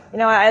 you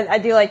know, I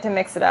do like to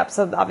mix it up.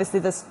 So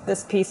obviously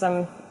this piece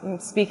I'm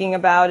speaking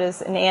about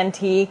is an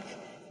antique,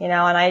 you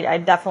know, and I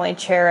definitely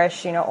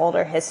cherish, you know,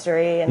 older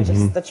history and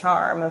just the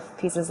charm of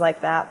pieces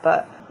like that.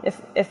 But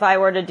if I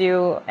were to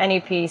do any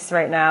piece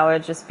right now, it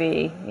would just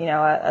be, you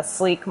know, a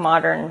sleek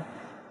modern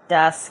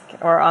dresser,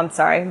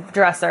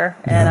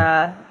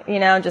 and, you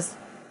know, just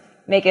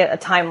make it a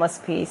timeless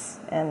piece,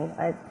 and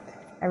I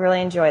really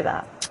enjoy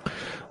that.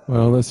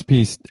 Well, this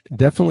piece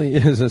definitely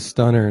is a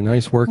stunner.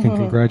 Nice work, and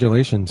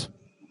congratulations.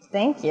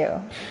 Thank you.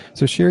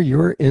 So share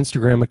your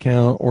Instagram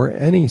account or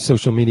any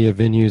social media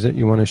venues that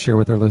you want to share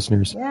with our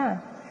listeners. Yeah.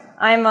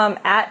 I'm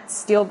at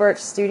Steelbirch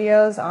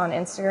Studios on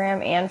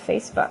Instagram and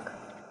Facebook.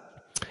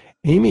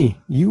 Amy,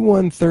 you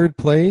won 3rd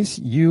place.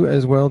 You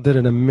as well did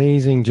an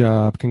amazing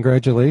job.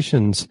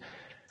 Congratulations.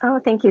 Oh,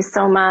 thank you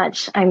so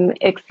much. I'm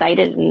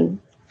excited and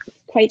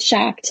quite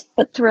shocked,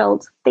 but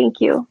thrilled.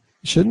 Thank you.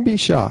 Shouldn't be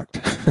shocked,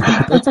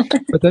 but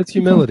that's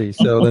humility,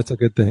 so that's a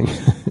good thing.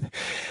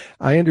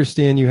 I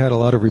understand you had a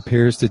lot of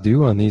repairs to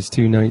do on these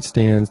 2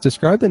 nightstands.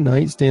 Describe the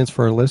nightstands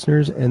for our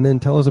listeners, and then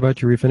tell us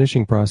about your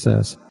refinishing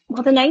process.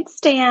 Well, the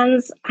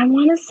nightstands, I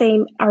want to say,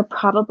 are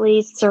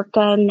probably circa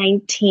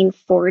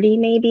 1940,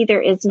 maybe.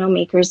 There is no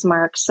maker's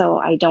mark, so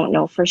I don't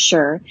know for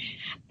sure.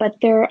 But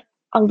they're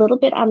a little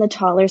bit on the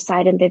taller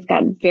side, and they've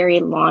got very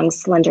long,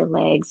 slender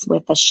legs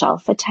with a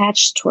shelf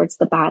attached towards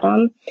the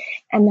bottom.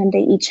 And then they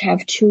each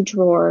have 2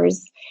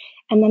 drawers.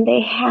 And then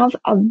they have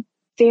a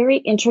very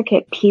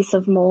intricate piece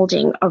of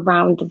molding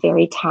around the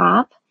very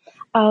top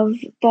of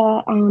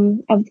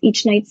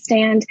each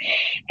nightstand.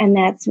 And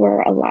that's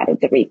where a lot of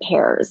the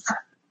repairs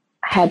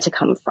had to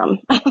come from.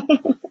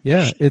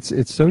 Yeah,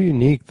 it's so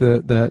unique,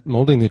 that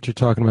molding that you're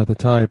talking about, the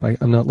type.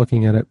 I'm not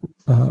looking at it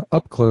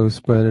up close,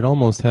 but it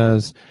almost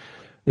has,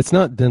 it's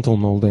not dental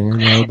molding, I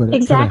know, but it kind of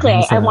Exactly.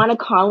 has I that. want to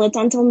call it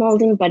dental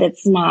molding, but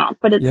it's not.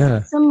 But it's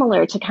Yeah.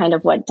 similar to kind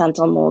of what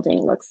dental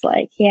molding looks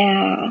like.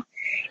 Yeah.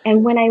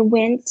 And when I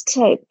went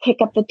to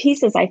pick up the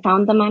pieces, I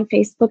found them on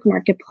Facebook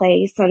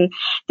Marketplace and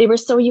they were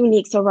so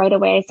unique. So right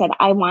away I said,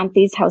 I want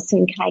these. How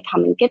soon can I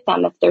come and get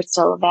them if they're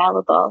still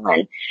available?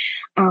 And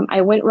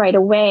I went right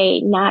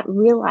away, not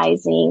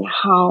realizing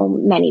how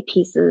many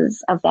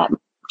pieces of that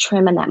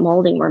trim and that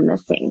molding were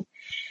missing.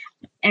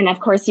 And of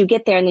course you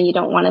get there and then you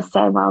don't want to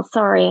say, well,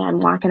 sorry,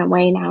 I'm walking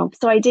away now.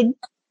 So I did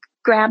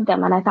grab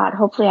them and I thought,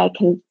 hopefully I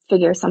can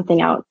figure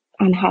something out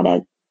on how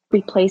to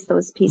replace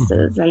those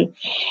pieces.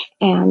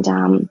 And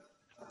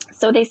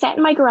so they sat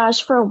in my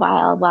garage for a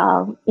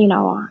while,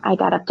 I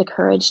got up the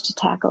courage to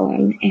tackle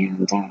them.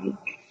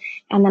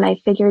 And then I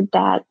figured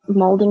that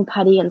molding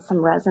putty and some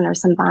resin or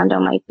some Bondo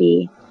might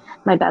be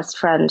my best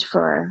friend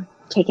for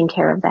taking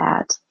care of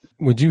that.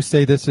 Would you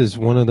say this is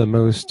one of the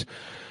most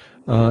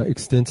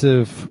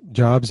extensive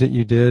jobs that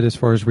you did as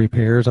far as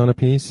repairs on a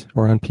piece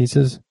or on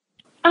pieces?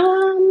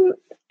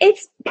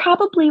 It's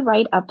probably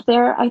right up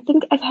there. I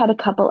think I've had a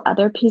couple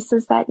other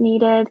pieces that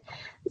needed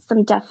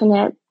some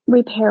definite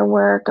repair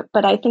work,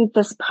 but I think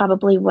this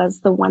probably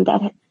was the one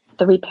that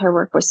the repair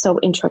work was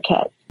so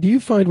intricate. Do you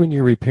find when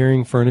you're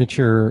repairing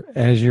furniture,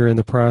 as you're in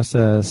the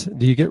process,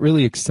 do you get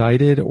really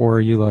excited, or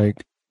are you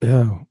like,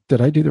 oh,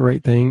 did I do the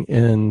right thing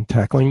in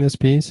tackling this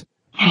piece?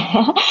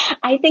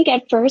 I think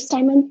at first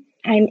I'm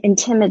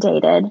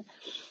intimidated,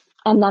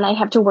 and then I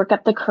have to work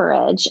up the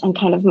courage and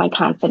kind of my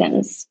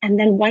confidence. And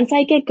then once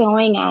I get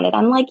going on it,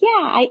 I'm like,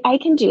 yeah, I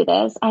can do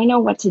this. I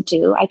know what to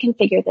do. I can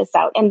figure this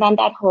out. And then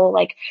that whole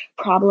like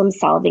problem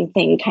solving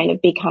thing kind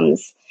of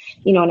becomes,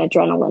 an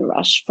adrenaline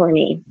rush for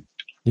me.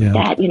 Yeah.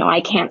 That,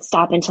 I can't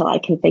stop until I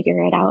can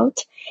figure it out.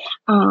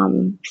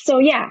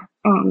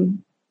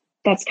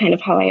 That's kind of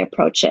how I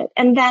approach it.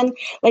 And then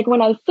like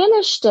when I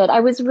finished it,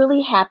 I was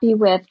really happy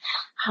with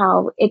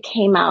how it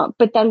came out.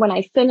 But then when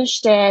I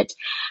finished it,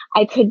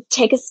 I could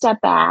take a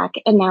step back.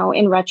 And now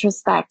in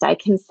retrospect, I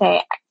can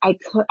say I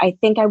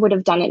think I would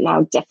have done it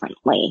now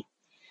differently.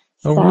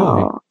 Oh,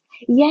 so,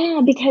 really?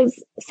 Yeah,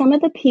 because some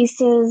of the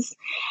pieces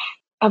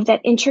of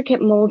that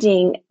intricate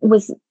molding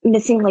was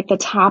missing like the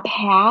top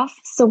half.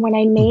 So when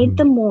I made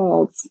the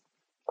molds,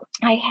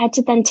 I had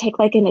to then take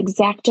like an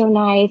X-Acto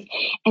knife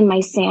and my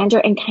sander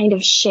and kind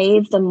of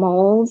shave the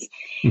molds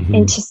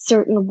into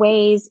certain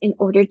ways in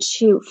order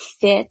to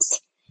fit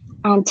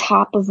on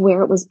top of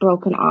where it was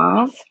broken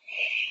off.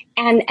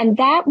 And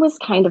that was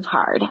kind of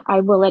hard.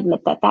 I will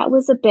admit that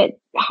was a bit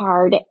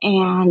hard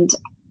and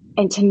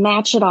to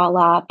match it all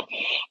up.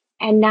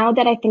 And now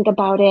that I think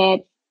about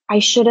it, I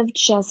should have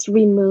just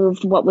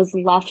removed what was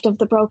left of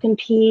the broken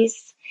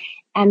piece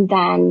and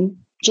then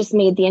just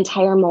made the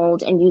entire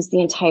mold and used the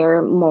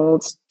entire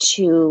mold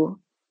to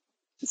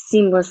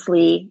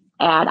seamlessly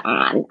add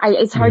on.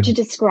 It's hard to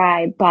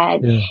describe,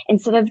 but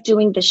instead of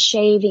doing the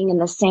shaving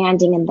and the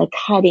sanding and the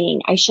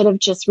cutting, I should have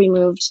just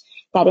removed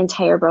that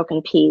entire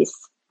broken piece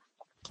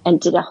and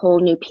did a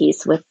whole new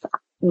piece with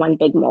one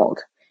big mold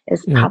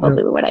is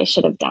probably what I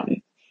should have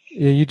done.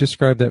 Yeah, you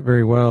described that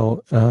very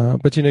well.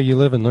 But you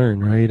live and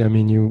learn, right? I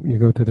mean, you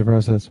go through the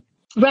process.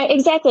 Right,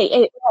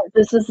 exactly.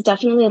 This was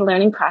definitely a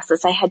learning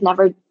process. I had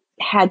never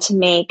had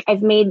to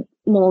I've made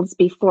molds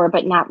before,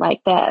 but not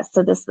like this.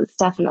 So this was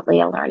definitely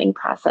a learning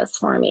process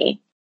for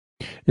me.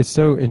 It's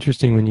so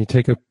interesting when you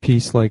take a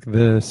piece like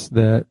this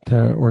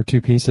or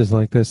two pieces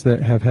like this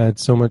that have had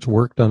so much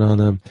work done on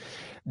them.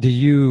 Do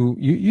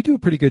you do a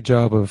pretty good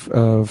job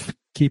of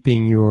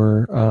keeping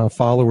your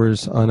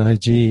followers on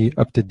IG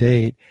up to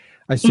date?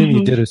 I assume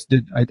you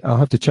did. I'll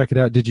have to check it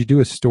out. Did you do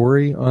a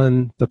story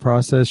on the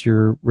process,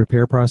 your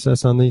repair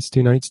process on these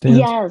two nightstands?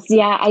 Yes.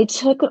 Yeah. I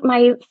took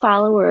my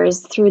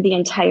followers through the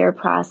entire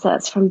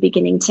process from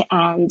beginning to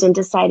end and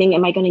deciding,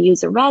 am I going to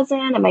use a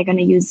resin? Am I going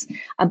to use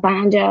a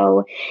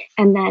Bondo?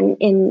 And then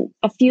in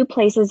a few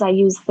places I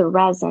used the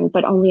resin,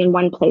 but only in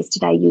one place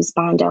did I use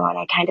Bondo. And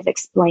I kind of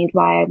explained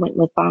why I went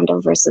with Bondo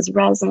versus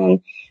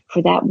resin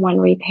for that one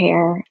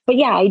repair. But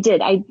yeah, I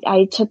did.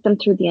 I took them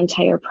through the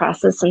entire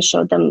process and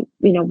showed them,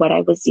 what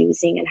I was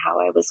using and how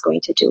I was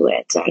going to do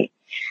it. And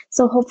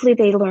so hopefully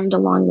they learned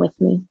along with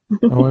me.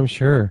 Oh, I'm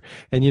sure.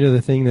 And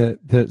the thing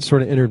that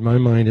sort of entered my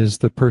mind is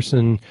the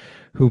person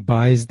who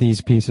buys these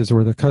pieces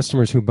or the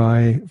customers who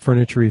buy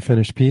furniture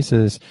refinished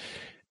pieces,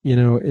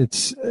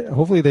 it's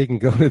hopefully they can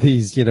go to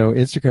these,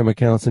 Instagram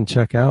accounts and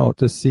check out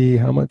to see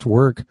how much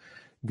work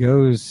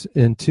goes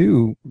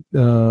into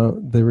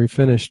the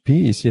refinished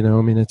piece. I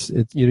mean, it's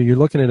you're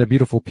looking at a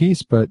beautiful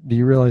piece, but do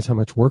you realize how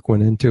much work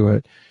went into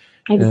it?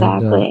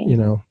 Exactly.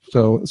 And,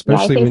 so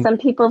especially I think some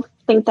people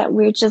think that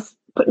we're just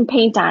putting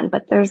paint on,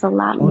 but there's a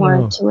lot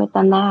more to it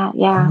than that.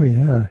 Yeah. Oh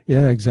yeah.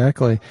 Yeah,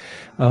 exactly.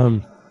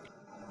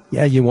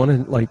 Yeah, you want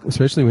to, like,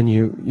 especially when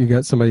you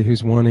got somebody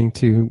who's wanting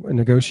to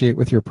negotiate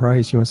with your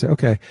price, you want to say,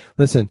 okay,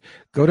 listen,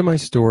 go to my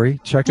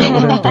story, check out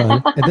what I've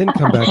done, and then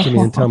come back to me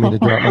and tell me to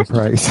drop my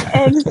price.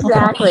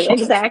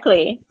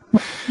 Exactly.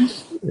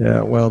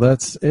 Yeah, well,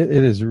 it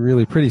is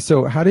really pretty.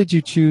 So how did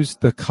you choose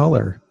the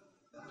color?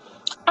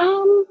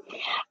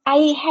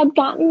 I had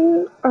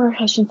gotten, or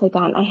I shouldn't say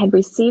gotten, I had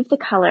received the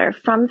color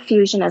from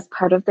Fusion as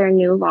part of their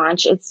new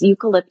launch. It's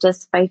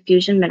Eucalyptus by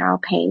Fusion Mineral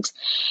Paint.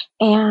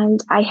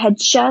 And I had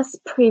just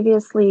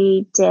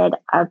previously did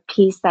a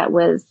piece that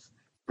was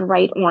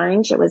bright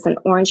orange. It was an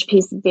orange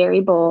piece, very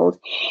bold.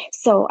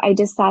 So I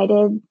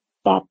decided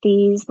that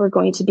these were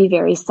going to be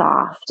very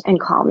soft and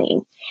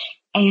calming.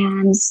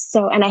 And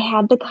I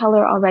had the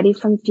color already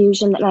from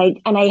Fusion,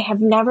 and I have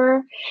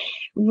never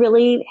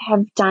really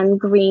have done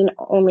green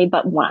only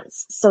but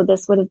once. So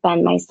this would have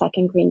been my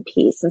second green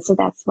piece. And so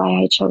that's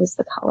why I chose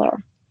the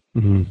color.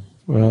 Mm-hmm.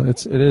 Well,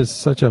 it is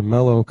such a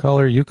mellow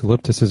color.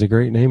 Eucalyptus is a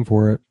great name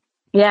for it.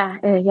 Yeah,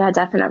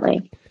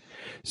 definitely.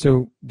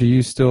 So do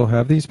you still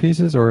have these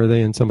pieces, or are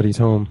they in somebody's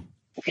home?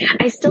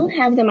 I still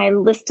have them. I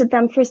listed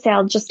them for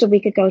sale just a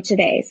week ago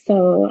today.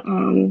 So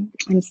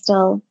I'm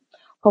still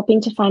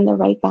hoping to find the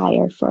right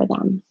buyer for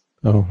them.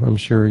 Oh, I'm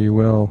sure you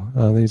will.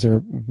 These are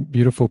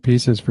beautiful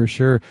pieces for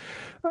sure.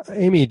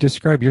 Amy,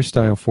 describe your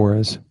style for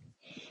us.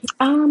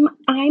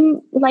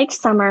 I'm like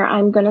Summer.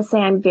 I'm going to say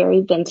I'm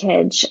very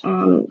vintage,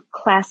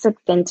 classic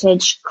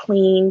vintage,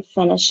 clean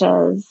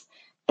finishes.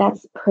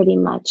 That's pretty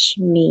much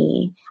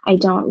me. I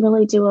don't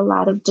really do a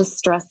lot of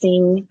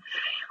distressing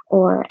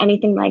or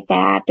anything like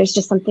that. There's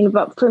just something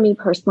about, for me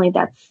personally,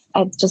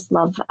 I just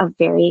love a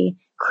very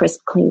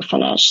crisp, clean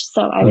finish.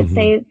 So I would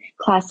say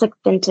classic,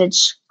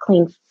 vintage,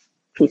 clean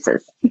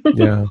pieces.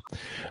 Yeah.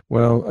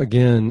 Well,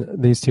 again,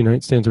 these two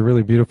nightstands are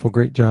really beautiful.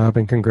 Great job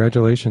and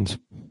congratulations.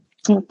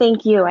 Well,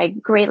 thank you. I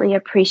greatly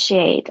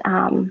appreciate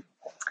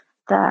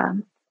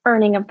the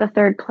earning of the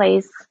third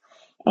place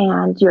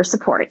and your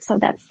support. So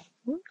that's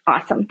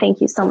awesome.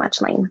 Thank you so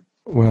much, Lane.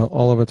 Well,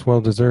 all of it's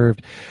well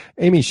deserved.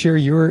 Amy, share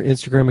your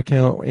Instagram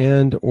account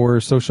and or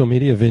social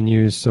media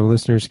venues so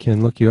listeners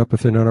can look you up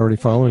if they're not already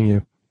following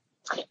you.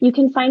 You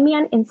can find me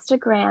on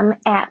Instagram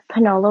at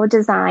Panolo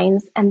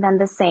Designs, and then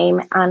the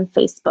same on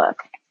Facebook,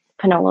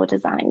 Panolo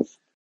Designs.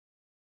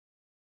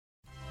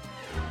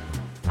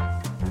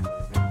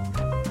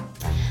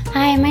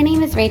 Hi, my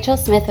name is Rachel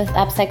Smith with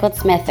Upcycled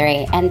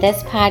Smithery, and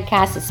this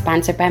podcast is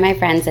sponsored by my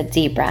friends at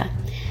Zebra.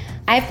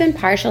 I've been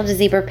partial to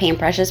Zebra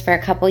paintbrushes for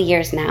a couple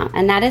years now,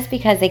 and that is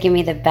because they give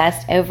me the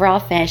best overall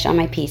finish on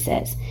my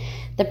pieces.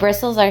 The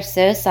bristles are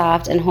so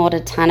soft and hold a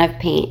ton of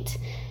paint.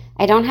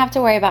 I don't have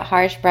to worry about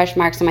harsh brush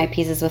marks on my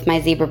pieces with my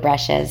Zebra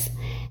brushes.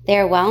 They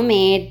are well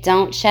made,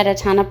 don't shed a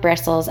ton of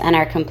bristles, and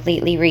are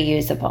completely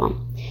reusable.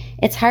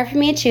 It's hard for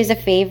me to choose a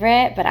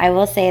favorite, but I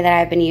will say that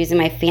I've been using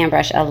my fan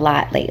brush a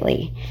lot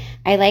lately.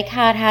 I like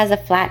how it has a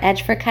flat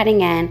edge for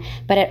cutting in,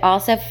 but it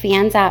also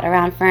fans out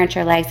around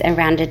furniture legs and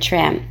rounded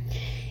trim.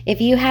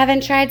 If you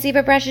haven't tried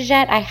Zebra brushes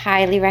yet, I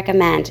highly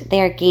recommend.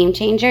 They are game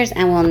changers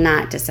and will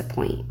not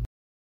disappoint.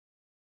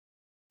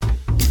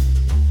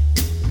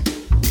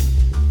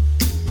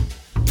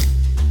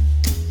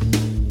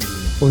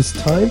 Well, it's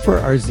time for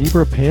our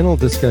Zebra panel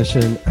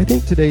discussion. I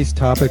think today's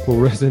topic will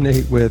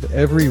resonate with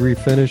every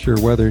refinisher,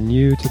 whether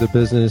new to the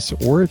business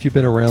or if you've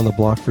been around the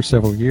block for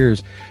several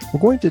years. We're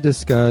going to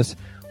discuss,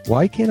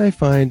 why can't I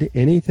find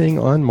anything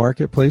on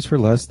Marketplace for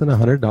less than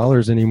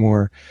 $100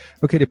 anymore?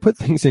 Okay, to put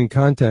things in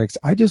context,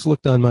 I just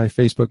looked on my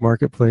Facebook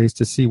Marketplace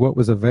to see what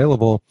was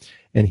available,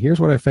 and here's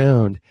what I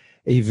found.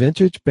 A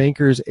vintage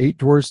banker's 8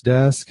 drawers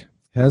desk,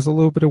 has a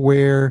little bit of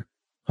wear,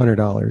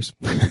 $100.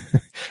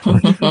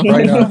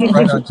 right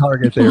on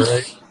target there,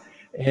 right?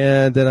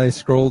 And then I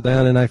scrolled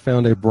down and I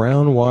found a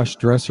brown wash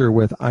dresser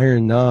with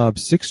iron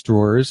knobs, 6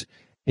 drawers,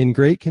 in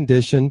great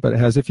condition, but it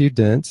has a few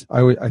dents.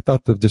 I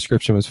thought the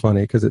description was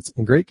funny because it's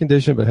in great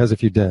condition, but has a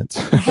few dents.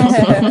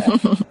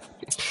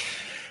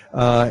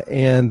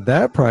 And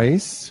that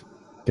price,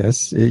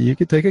 guess you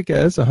could take a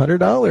guess,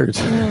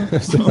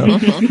 $100.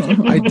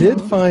 So I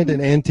did find an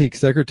antique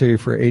secretary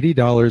for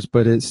 $80,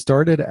 but it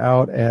started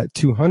out at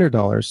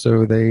 $200.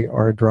 So they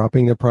are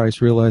dropping the price,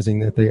 realizing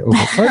that they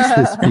overpriced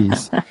this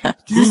piece.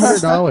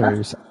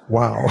 $200.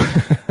 Wow.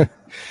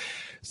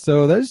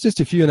 So that's just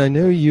a few, and I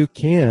know you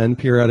can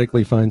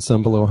periodically find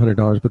some below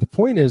 $100, but the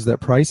point is that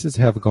prices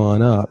have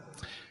gone up.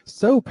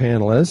 So,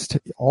 panelists,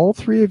 all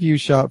three of you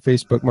shop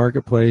Facebook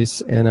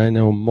Marketplace, and I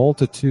know a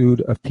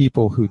multitude of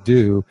people who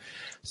do.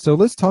 So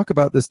let's talk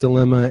about this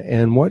dilemma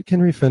and what can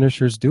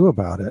refinishers do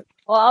about it?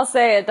 Well, I'll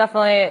say it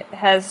definitely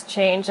has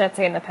changed, I'd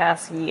say, in the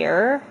past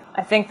year.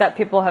 I think that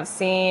people have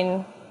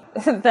seen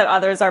that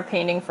others are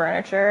painting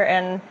furniture,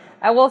 and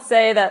I will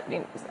say that,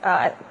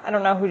 I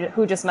don't know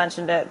who just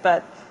mentioned it,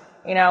 but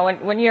you know,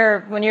 when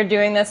you're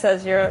doing this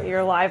as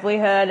your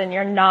livelihood and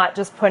you're not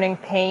just putting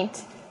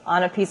paint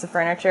on a piece of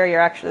furniture,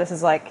 this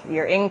is like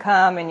your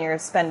income, and you're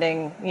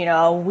spending,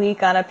 a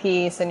week on a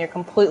piece and you're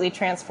completely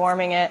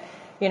transforming it,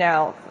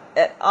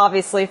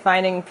 obviously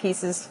finding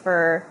pieces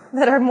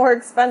that are more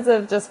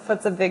expensive just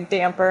puts a big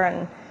damper.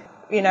 And,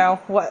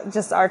 what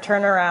just our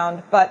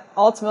turnaround. But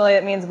ultimately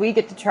it means we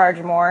get to charge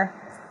more.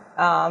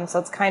 So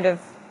it's kind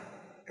of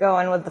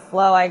going with the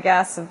flow, I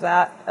guess, of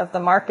the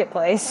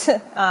marketplace.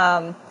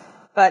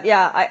 But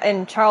yeah,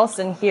 in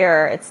Charleston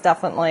here, it's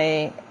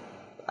definitely,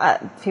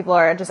 people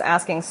are just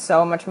asking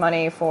so much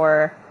money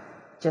for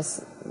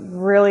just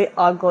really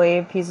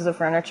ugly pieces of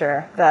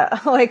furniture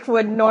that like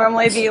would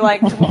normally be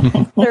like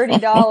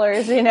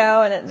 $30,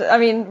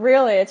 and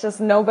really, it's just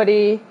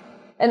nobody.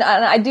 And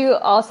I do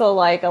also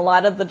like a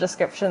lot of the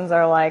descriptions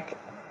are like,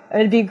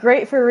 it'd be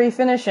great for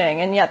refinishing,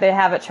 and yet they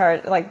have it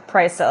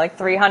priced at like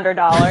 $300,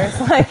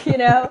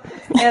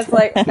 and it's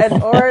like,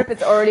 or if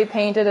it's already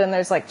painted and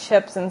there's like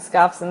chips and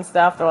scuffs and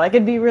stuff, they're like,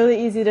 it'd be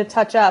really easy to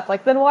touch up.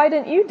 Like, then why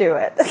didn't you do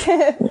it?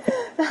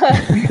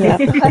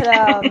 But,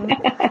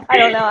 I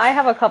don't know. I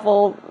have a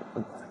couple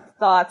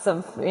thoughts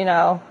of,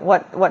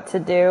 what to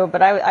do,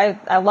 but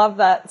I love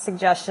that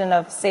suggestion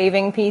of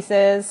saving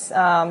pieces,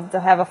 to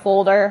have a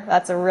folder.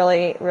 That's a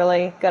really,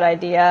 really good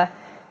idea.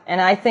 And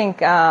I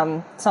think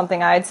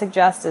something I'd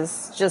suggest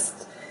is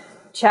just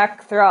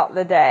check throughout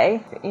the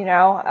day.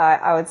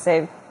 I would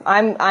say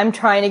I'm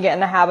trying to get in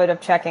the habit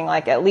of checking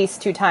like at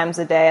least 2 times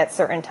a day at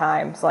certain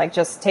times. Like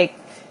just take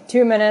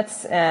 2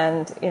 minutes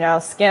and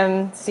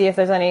skim, see if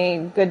there's any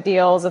good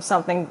deals of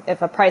something,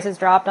 if a price has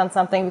dropped on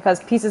something,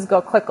 because pieces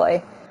go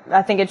quickly.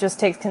 I think it just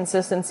takes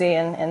consistency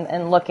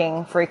and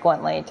looking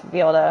frequently to be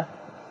able to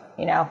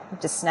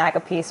just snag a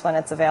piece when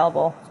it's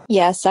available.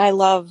 Yes, I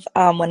love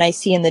when I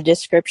see in the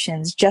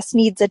descriptions, just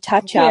needs a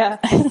touch up.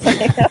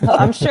 Yeah.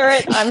 I'm sure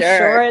it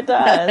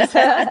does.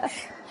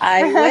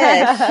 I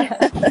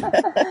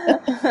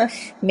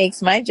wish.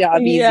 Makes my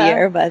job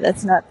easier, but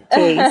that's not the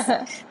case.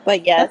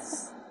 But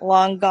yes,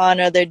 long gone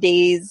are the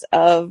days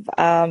of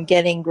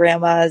getting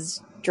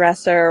grandma's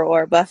dresser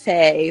or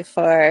buffet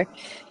for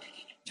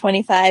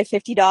 $25,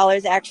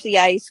 $50. Actually,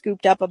 I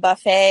scooped up a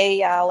buffet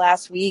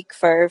last week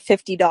for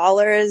 $50.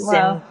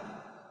 Wow. In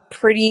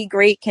pretty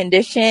great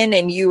condition,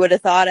 and you would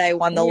have thought I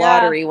won the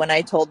lottery when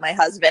I told my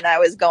husband I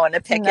was going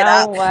to pick it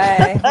up. No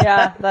way.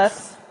 Yeah,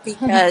 that's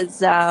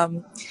because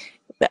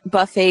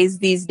buffets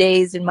these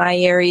days in my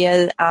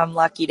area, I'm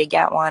lucky to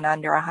get one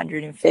under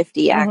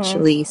 150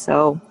 actually.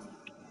 So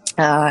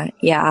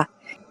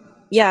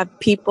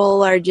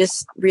people are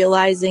just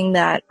realizing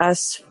that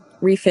us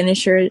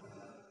refinishers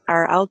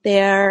are out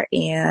there,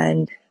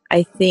 and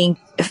I think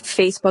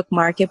Facebook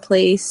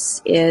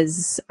Marketplace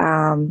is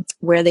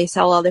where they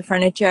sell all their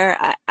furniture.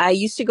 I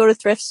used to go to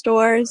thrift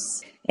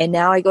stores, and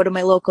now I go to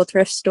my local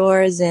thrift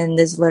stores, and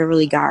there's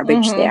literally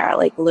garbage there,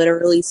 like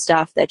literally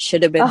stuff that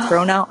should have been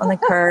thrown out on the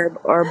curb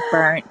or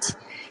burnt.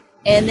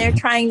 And they're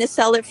trying to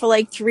sell it for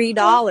like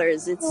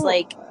 $3. It's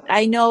like,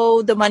 I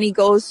know the money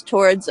goes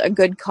towards a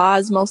good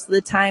cause most of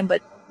the time,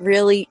 but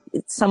really,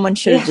 someone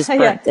should have just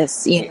burnt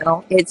this,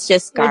 it's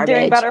just garbage. You're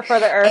doing better for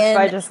the earth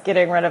by just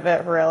getting rid of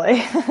it,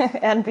 really,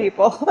 and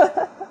people.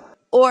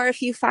 Or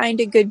if you find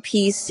a good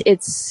piece,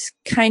 it's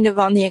kind of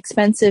on the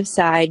expensive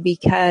side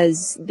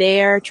because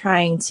they're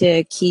trying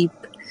to keep,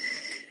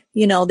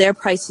 their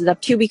prices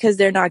up too, because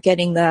they're not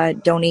getting the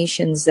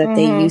donations that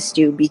they used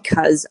to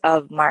because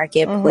of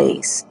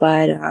Marketplace.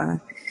 But,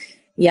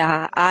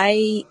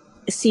 I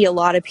see a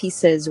lot of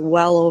pieces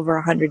well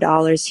over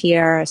 $100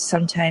 here,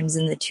 sometimes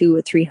in the $200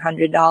 or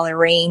 $300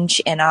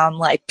 range, and I'm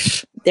like,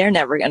 they're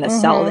never going to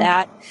sell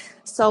that.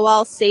 So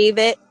I'll save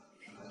it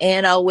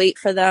and I'll wait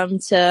for them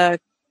to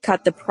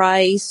cut the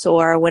price,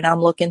 or when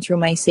I'm looking through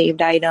my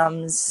saved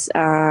items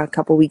a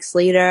couple weeks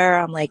later,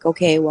 I'm like,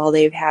 okay, well,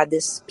 they've had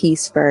this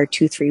piece for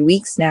 2-3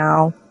 weeks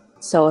now,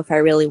 so if I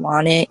really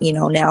want it,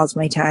 now's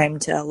my time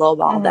to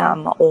lowball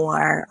them,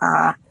 or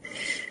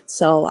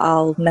so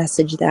I'll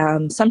message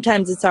them.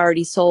 Sometimes it's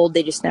already sold,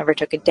 they just never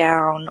took it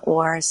down,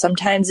 or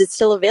sometimes it's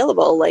still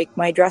available, like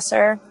my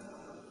dresser,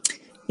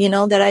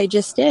 that I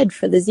just did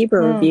for the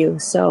Zebra review.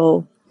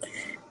 So,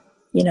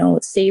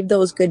 save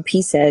those good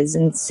pieces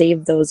and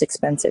save those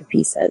expensive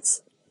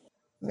pieces.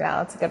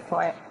 Yeah, that's a good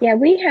point. Yeah,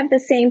 we have the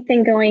same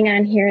thing going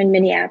on here in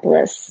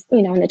Minneapolis,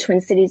 in the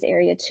Twin Cities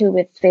area too,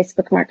 with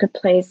Facebook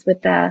Marketplace,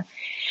 with the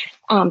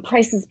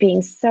prices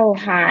being so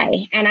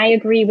high. And I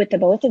agree with the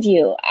both of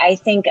you. I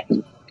think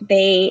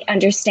they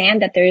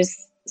understand that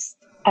there's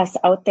us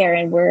out there,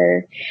 and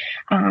we're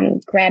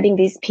grabbing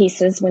these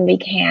pieces when we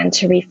can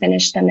to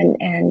refinish them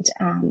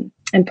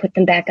and put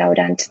them back out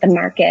onto the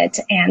market.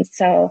 And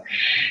so,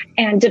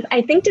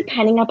 I think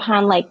depending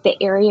upon like the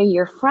area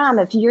you're from,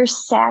 if you're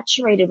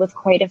saturated with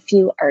quite a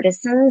few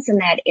artisans in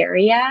that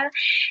area,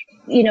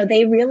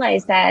 they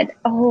realize that,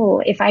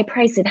 if I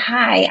price it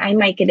high, I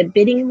might get a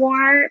bidding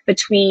war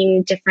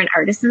between different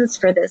artisans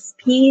for this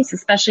piece,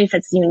 especially if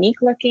it's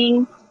unique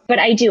looking. But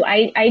I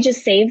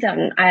just save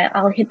them.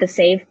 I'll hit the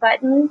save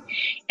button,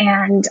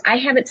 and I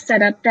have it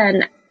set up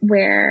then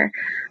where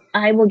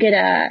I will get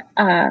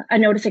a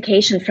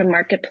notification from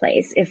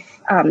Marketplace if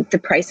the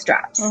price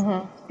drops,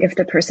 if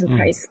the person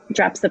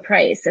drops the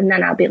price, and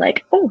then I'll be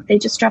like, they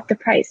just dropped the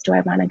price. Do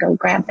I want to go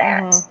grab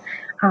that?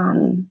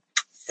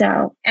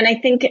 So, and I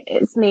think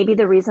it's maybe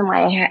the reason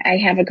why I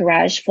have a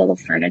garage full of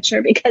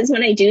furniture, because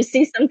when I do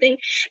see something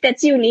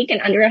that's unique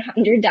and under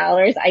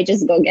 $100, I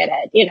just go get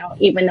it,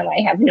 even though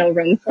I have no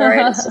room for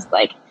it. It's just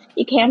like,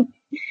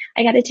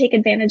 I got to take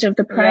advantage of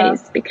the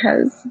price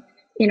because,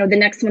 the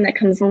next one that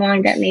comes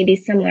along that may be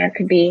similar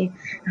could be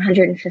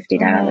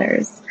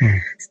 $150.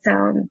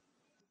 So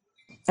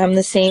I'm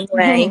the same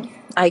way.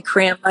 I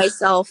cram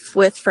myself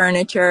with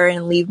furniture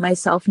and leave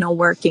myself no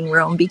working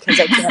room because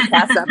I can't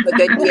pass up a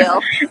good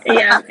deal.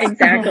 Yeah,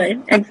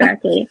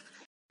 exactly.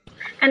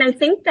 And I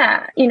think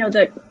that,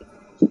 the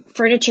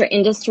furniture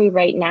industry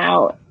right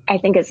now, I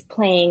think is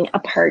playing a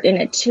part in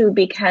it too,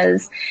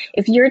 because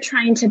if you're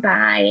trying to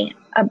buy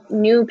a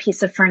new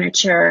piece of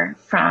furniture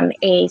from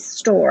a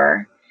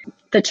store,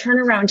 the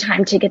turnaround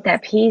time to get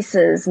that piece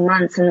is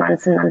months and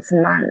months and months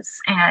and months.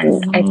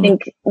 And I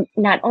think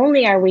not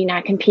only are we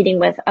not competing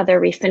with other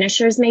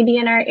refinishers maybe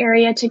in our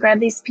area to grab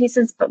these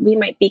pieces, but we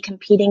might be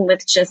competing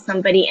with just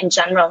somebody in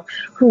general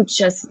who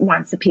just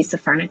wants a piece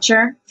of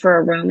furniture for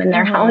a room in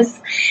their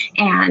house.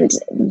 And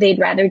they'd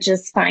rather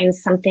just find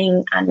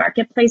something on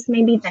Marketplace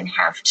maybe than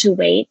have to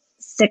wait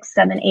 6,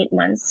 7, 8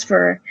 months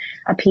for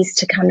a piece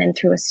to come in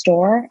through a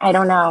store. I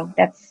don't know.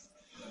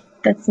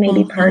 That's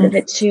maybe part of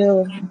it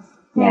too.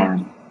 Yeah.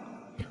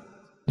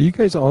 Do you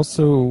guys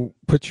also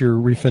put your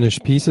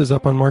refinished pieces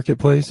up on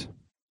Marketplace?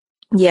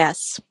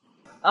 Yes.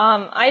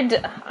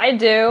 I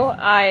do.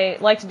 I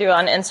like to do it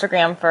on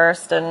Instagram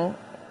first, and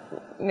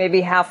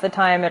maybe half the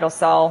time it'll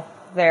sell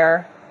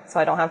there, so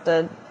I don't have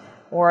to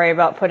worry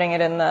about putting it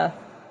in the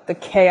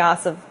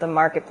chaos of the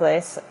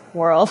Marketplace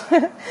world.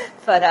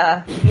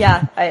 But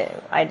yeah,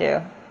 I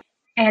do.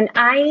 And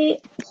I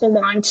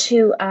belong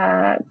to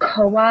a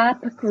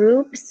co-op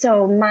group,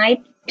 so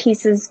my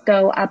pieces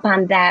go up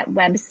on that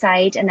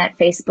website and that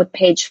Facebook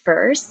page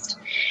first.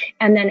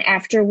 And then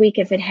after a week,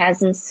 if it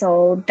hasn't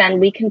sold, then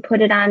we can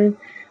put it on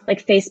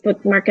like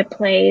Facebook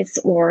Marketplace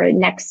or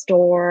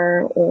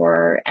Nextdoor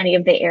or any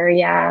of the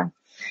area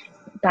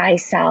buy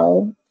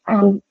sell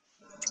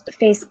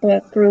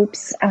Facebook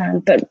groups.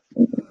 But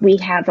we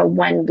have a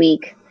 1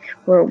 week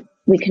where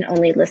we can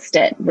only list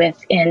it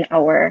within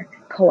our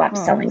co-op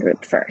selling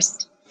group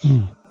first.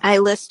 I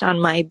list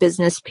on my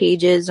business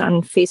pages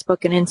on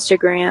Facebook and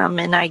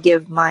Instagram, and I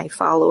give my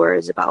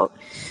followers about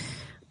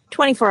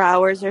 24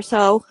 hours or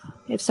so.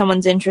 If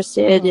someone's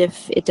interested,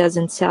 if it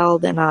doesn't sell,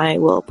 then I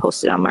will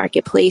post it on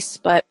Marketplace.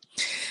 But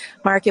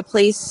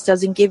Marketplace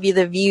doesn't give you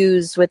the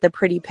views with a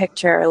pretty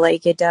picture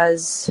like it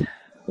does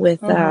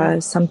with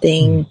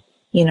something,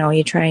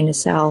 you're trying to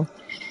sell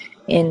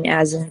in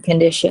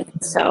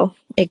condition. So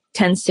it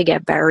tends to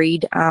get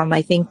buried.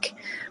 I think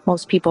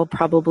most people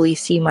probably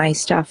see my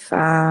stuff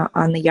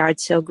on the yard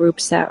sale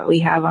groups that we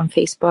have on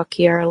Facebook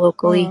here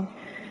locally.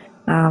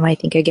 I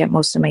think I get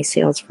most of my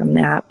sales from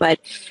that. But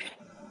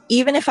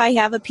even if I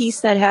have a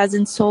piece that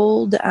hasn't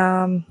sold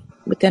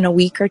within a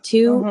week or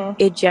two,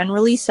 it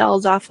generally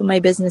sells off of my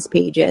business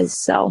pages.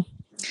 So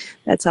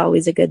that's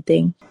always a good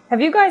thing.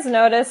 Have you guys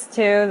noticed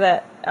too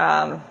that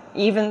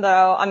even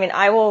though,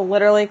 I will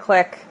literally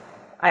click,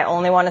 I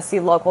only want to see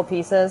local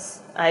pieces.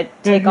 I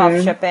take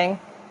off shipping,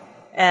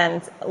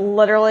 and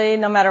literally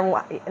no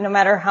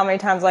matter how many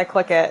times I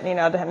click it,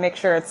 to make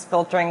sure it's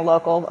filtering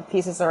local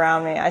pieces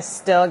around me, I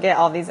still get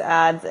all these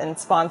ads and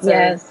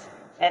sponsors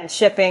and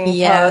shipping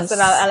posts,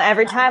 and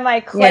every time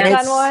I click on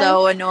one, it's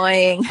so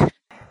annoying.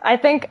 I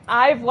think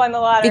I've won the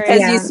lottery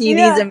because you see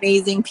these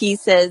amazing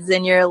pieces,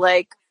 and you're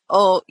like,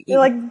 you're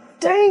like,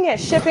 dang it,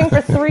 shipping for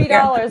 $3.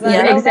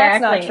 Exactly.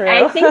 That's not true.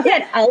 I think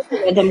that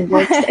algorithm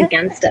works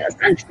against us,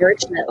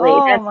 unfortunately.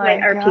 That's why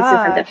our pieces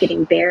end up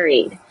getting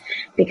buried,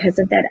 because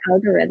of that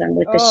algorithm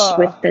with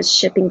the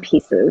shipping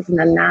pieces and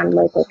the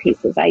non-local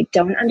pieces. I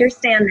don't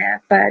understand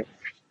that, but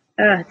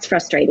it's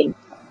frustrating.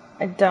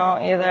 I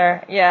don't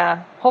either.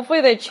 Yeah.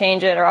 Hopefully they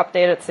change it or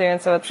update it soon,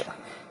 so it's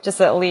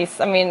just at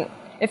least,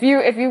 if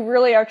you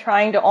really are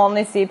trying to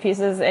only see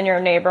pieces in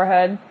your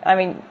neighborhood,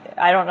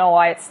 I don't know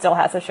why it still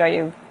has to show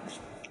you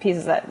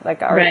pieces that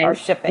are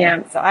shipping.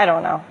 Yeah. So I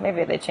don't know.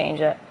 Maybe they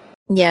change it.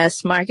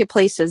 Yes,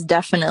 Marketplace has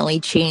definitely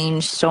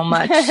changed so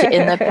much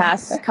in the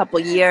past couple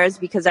years,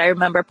 because I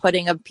remember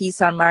putting a piece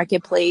on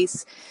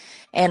Marketplace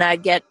and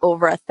I'd get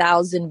over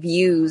 1,000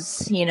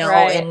 views, in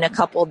a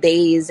couple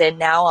days. And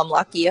now I'm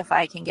lucky if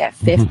I can get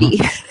 50.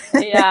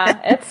 Yeah,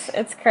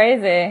 it's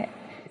crazy.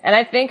 And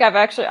I think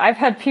I've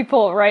had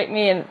people write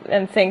me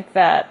and think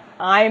that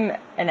I'm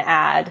an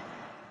ad.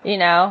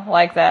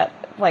 Like that,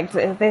 like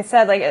they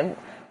said, like,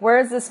 where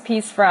is this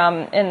piece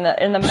from in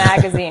the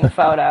magazine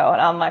photo?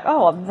 And I'm like,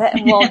 well,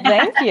 thank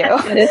you.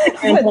 That is a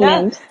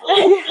compliment.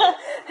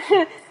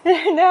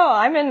 No,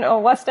 I'm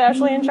in West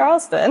Ashley in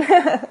Charleston,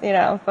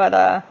 but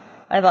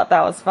I thought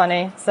that was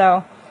funny.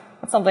 So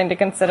that's something to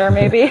consider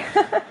maybe.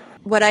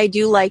 What I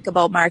do like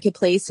about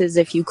Marketplace is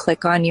if you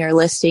click on your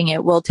listing,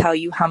 it will tell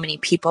you how many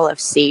people have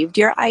saved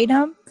your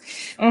item.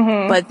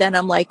 But then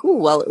I'm like, ooh,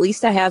 well, at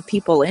least I have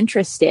people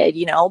interested,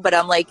 but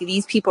I'm like, are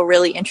these people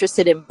really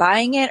interested in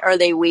buying it? Or are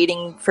they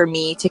waiting for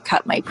me to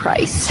cut my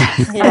price?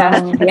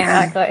 Yeah,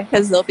 exactly.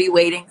 Because they'll be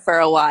waiting for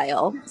a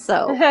while.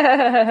 So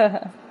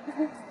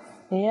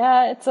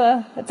yeah, it's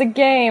a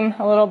game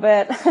a little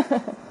bit.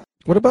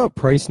 What about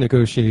price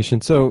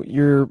negotiation? So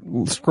you're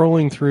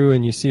scrolling through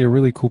and you see a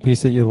really cool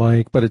piece that you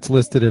like, but it's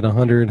listed at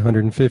 100,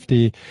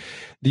 150.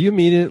 Do you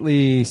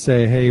immediately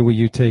say, hey, will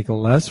you take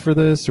less for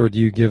this? Or do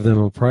you give them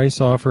a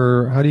price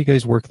offer? How do you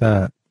guys work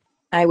that?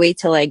 I wait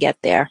till I get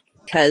there,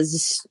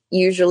 because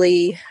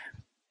usually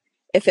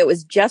if it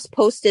was just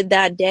posted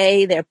that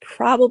day, they're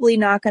probably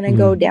not going to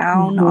go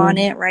down on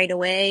it right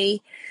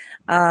away.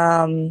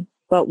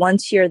 But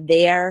once you're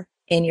there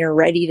and you're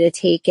ready to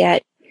take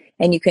it,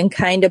 and you can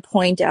kind of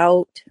point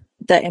out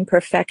the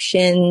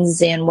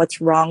imperfections and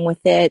what's wrong with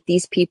it.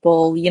 These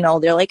people,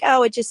 they're like,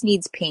 oh, it just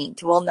needs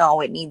paint. Well,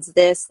 no, it needs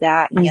this,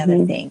 that, and the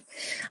other thing.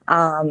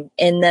 And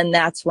then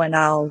that's when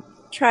I'll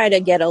try to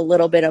get a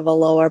little bit of a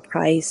lower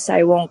price.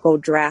 I won't go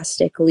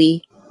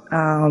drastically,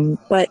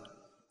 but,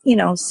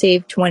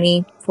 save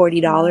 $20,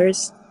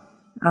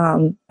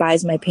 $40.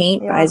 Buys my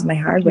paint, buys my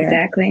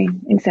hardware.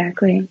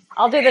 Exactly.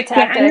 I'll do the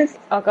tactic.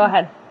 Go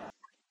ahead.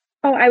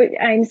 Oh,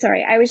 I'm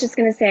sorry. I was just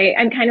going to say,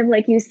 I'm kind of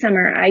like you,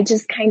 Summer. I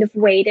just kind of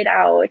wait it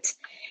out.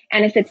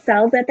 And if it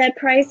sells at that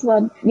price,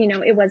 well,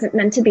 it wasn't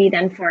meant to be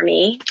then for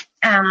me.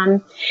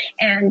 And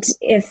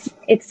if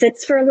it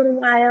sits for a little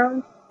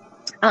while,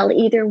 I'll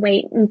either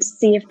wait and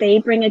see if they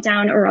bring it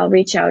down, or I'll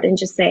reach out and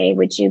just say,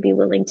 would you be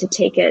willing to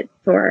take it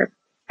for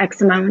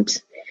X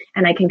amount?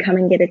 And I can come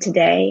and get it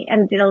today.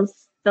 And they'll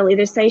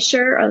either say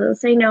sure, or they'll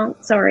say no,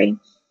 sorry,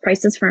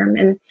 price is firm.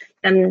 And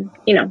then,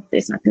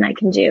 there's nothing I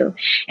can do.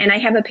 And I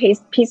have a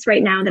piece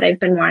right now that I've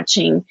been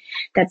watching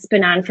that's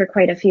been on for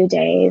quite a few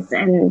days,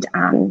 and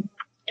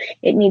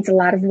it needs a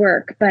lot of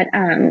work. But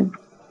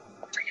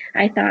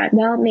I thought,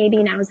 well,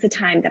 maybe now's the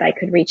time that I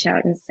could reach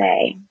out and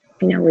say,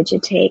 would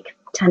you take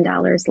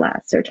 $10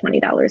 less or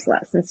 $20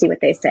 less, and see what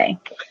they say.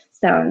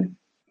 So,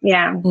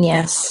 yeah.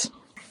 Yes.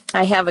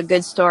 I have a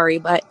good story,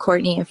 but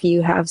Courtney, if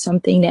you have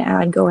something to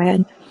add, go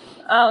ahead.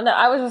 Oh, no,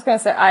 I was just going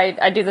to say,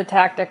 I do the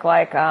tactic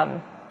like,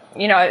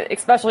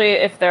 especially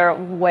if they're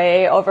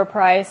way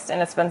overpriced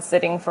and it's been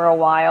sitting for a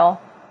while,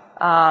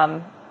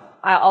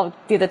 I'll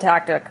do the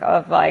tactic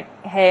of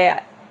like, hey,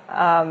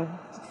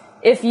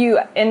 if you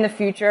in the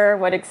future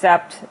would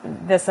accept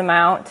this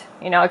amount,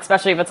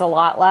 especially if it's a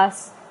lot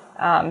less,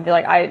 be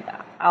like,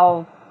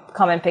 I'll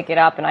come and pick it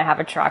up, and I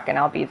have a truck, and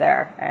I'll be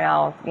there, and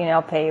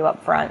I'll pay you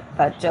up front.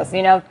 But just,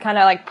 kind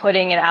of like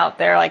putting it out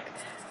there, like,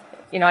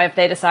 if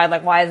they decide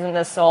like, why isn't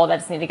this sold? I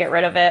just need to get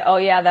rid of it. Oh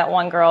yeah, that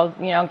one girl,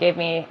 gave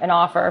me an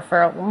offer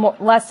for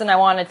less than I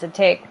wanted to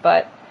take,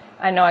 but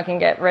I know I can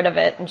get rid of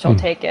it and she'll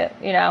take it,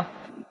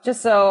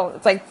 just so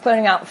it's like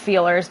putting out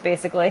feelers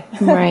basically.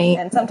 Right.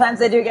 And sometimes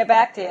they do get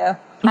back to you.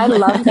 I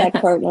love that,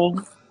 Courtney.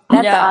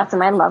 That's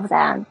awesome. I love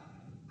that.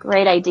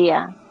 Great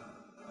idea.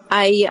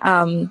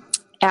 I,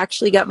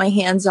 actually got my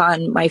hands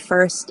on my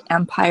first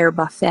Empire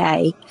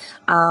buffet,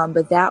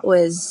 but that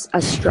was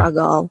a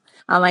struggle.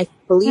 I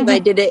believe I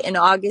did it in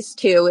August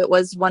too. It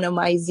was one of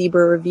my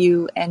Zebra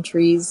review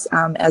entries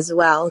as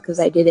well,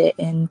 because I did it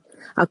in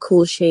a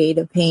cool shade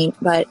of paint.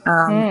 But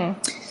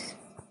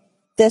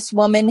this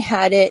woman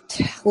had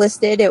it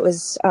listed. It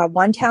was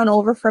one town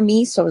over from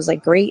me, so it was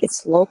like, great,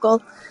 it's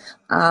local.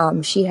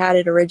 She had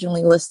it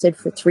originally listed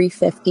for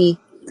 $350.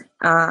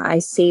 I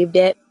saved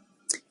it.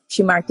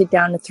 She marked it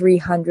down to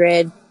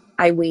 $300.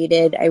 I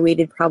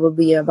waited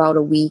probably about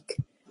a week.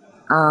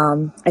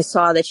 I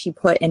saw that she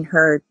put in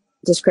her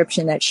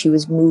description that she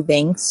was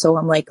moving. So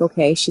I'm like,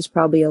 okay, she's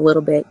probably a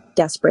little bit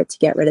desperate to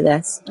get rid of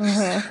this.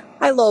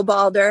 I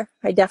lowballed her.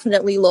 I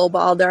definitely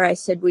lowballed her. I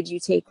said, would you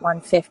take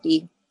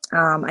 $150?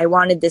 I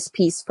wanted this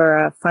piece for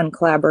a fun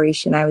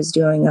collaboration I was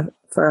doing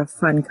for a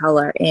fun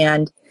color.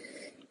 And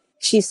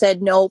she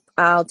said, nope,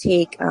 I'll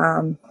take,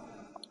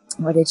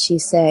 what did she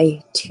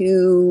say?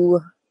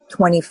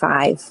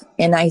 $225.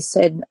 And I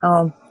said,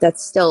 oh,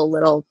 that's still a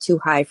little too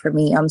high for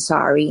me. I'm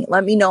sorry.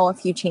 Let me know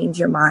if you change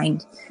your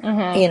mind,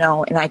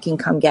 and I can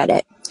come get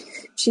it.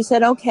 She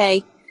said,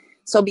 okay.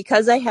 So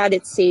because I had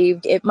it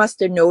saved, it must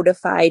have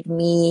notified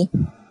me,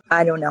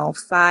 I don't know,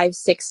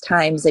 5-6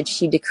 times that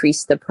she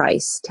decreased the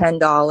price. $10,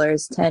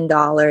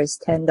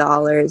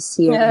 $10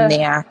 here and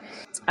there.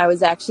 I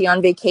was actually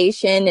on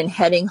vacation and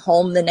heading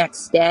home the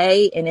next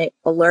day, and it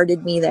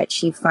alerted me that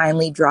she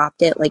finally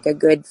dropped it like a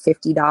good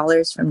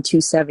 $50 from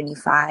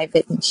 $275. I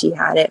think she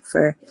had it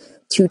for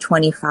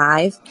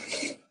 $225.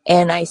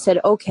 And I said,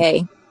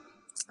 okay,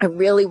 I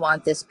really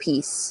want this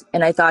piece.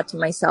 And I thought to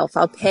myself,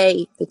 I'll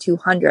pay the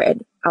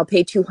 $200. I'll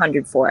pay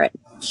 $200 for it.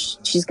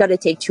 She's got to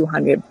take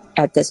 $200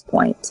 at this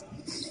point.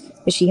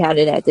 She had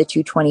it at the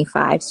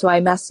 $225. So I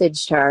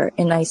messaged her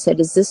and I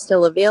said, is this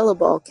still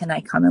available? Can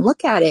I come and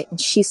look at it?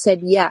 And she said,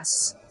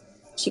 yes.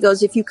 She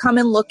goes, if you come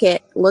and look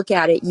at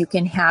it, you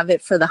can have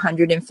it for the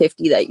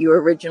 $150 that you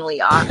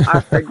originally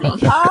offered me.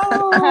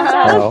 Oh,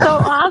 that is so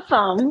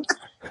awesome.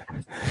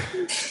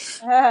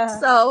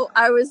 So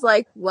I was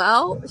like,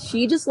 well,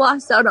 she just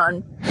lost out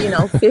on,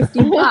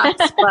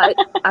 $50, but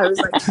I was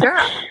like, sure.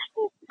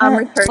 I'm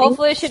returning.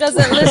 Hopefully she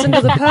doesn't listen to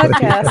the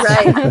podcast.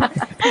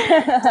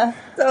 Right.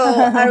 So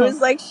I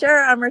was like,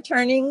 sure, I'm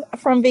returning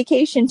from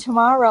vacation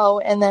tomorrow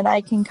and then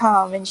I can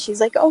come. And she's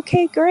like,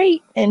 okay,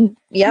 great. And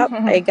yep,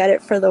 I got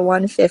it for the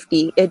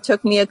 $150. It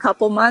took me a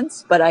couple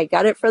months, but I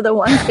got it for the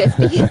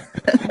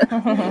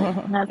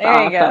 $150.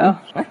 There you go.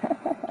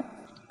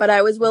 But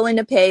I was willing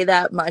to pay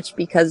that much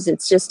because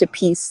it's just a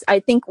piece. I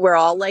think we're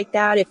all like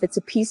that. If it's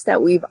a piece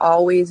that we've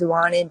always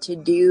wanted to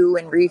do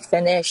and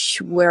refinish,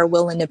 we're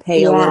willing to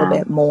pay a little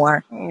bit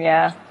more.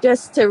 Yeah.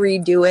 Just to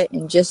redo it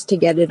and just to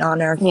get it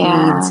on our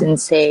feeds and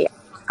say,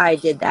 I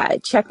did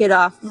that. Check it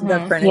off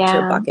the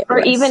furniture bucket or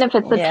list. even if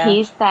it's a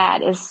piece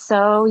that is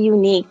so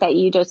unique that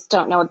you just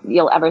don't know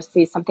you'll ever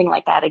see something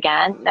like that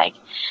again. Like,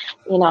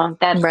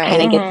 that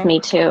kind of gets me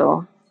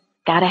too.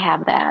 Gotta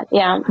have that.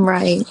 Yeah.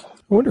 Right.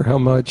 I wonder how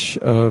much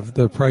of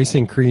the price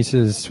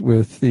increases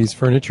with these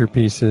furniture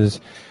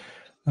pieces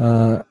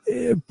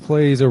it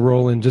plays a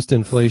role in just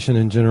inflation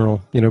in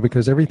general,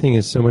 because everything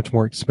is so much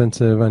more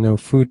expensive. I know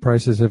food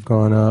prices have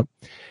gone up,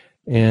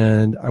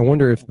 and I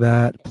wonder if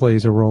that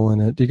plays a role in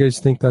it. Do you guys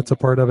think that's a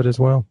part of it as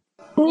well?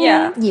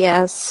 Yeah.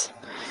 Yes.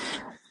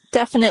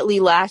 Definitely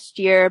last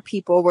year,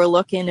 people were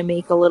looking to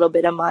make a little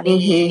bit of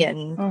money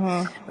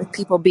and with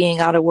people being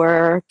out of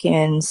work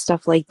and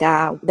stuff like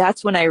that.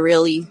 That's when I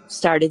really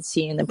started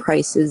seeing the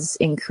prices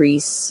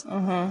increase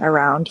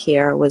around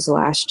here was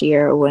last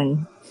year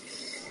when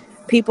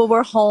people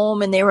were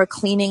home and they were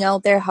cleaning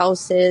out their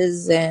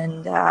houses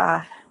and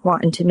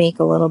wanting to make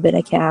a little bit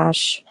of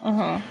cash.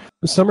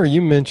 Summer,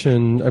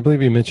 I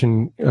believe you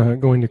mentioned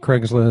going to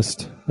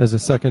Craigslist as a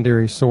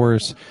secondary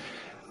source.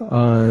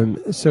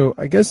 So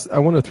I guess I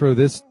want to throw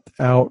this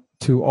out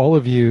to all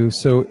of you.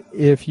 So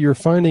if you're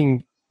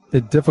finding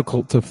it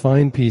difficult to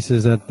find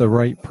pieces at the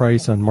right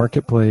price on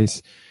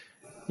Marketplace,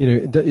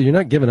 you're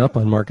not giving up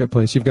on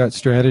Marketplace. You've got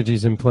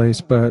strategies in place,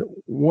 but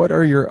what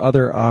are your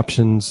other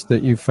options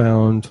that you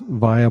found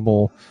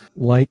viable,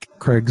 like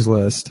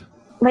Craigslist?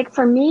 Like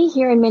for me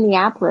here in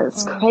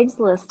Minneapolis,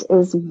 Craigslist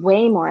is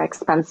way more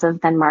expensive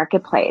than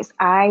Marketplace.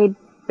 I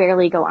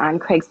barely go on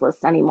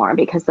Craigslist anymore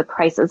because the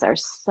prices are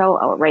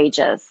so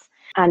outrageous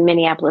on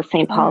Minneapolis,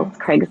 St. Paul's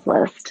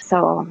Craigslist.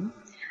 So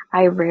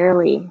I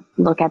rarely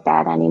look at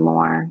that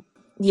anymore.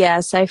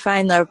 Yes, I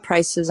find the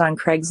prices on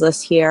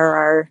Craigslist here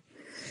are,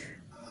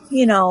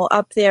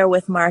 up there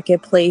with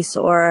Marketplace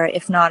or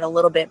if not a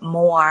little bit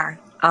more.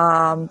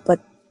 But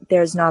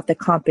there's not the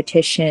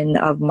competition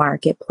of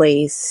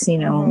Marketplace. You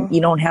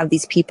don't have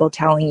these people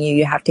telling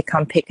you have to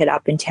come pick it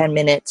up in 10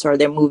 minutes or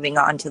they're moving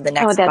on to the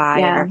next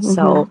buyer.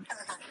 So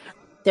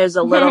there's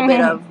a little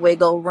bit of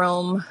wiggle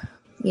room,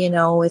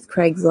 with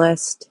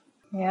Craigslist.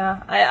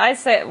 Yeah, I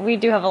say we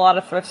do have a lot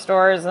of thrift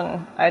stores,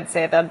 and I'd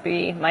say that'd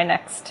be my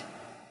next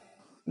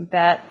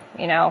bet,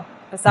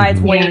 besides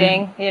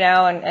waiting,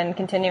 and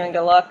continuing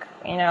to look,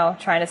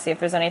 trying to see if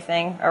there's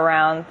anything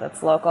around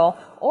that's local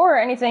or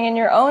anything in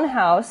your own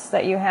house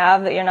that you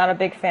have that you're not a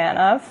big fan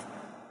of.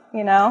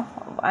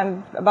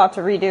 I'm about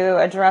to redo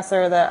a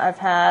dresser that I've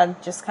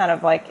had just kind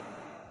of like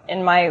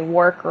in my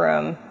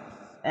workroom.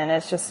 And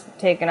it's just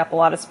taken up a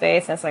lot of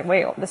space. And it's like,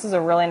 wait, this is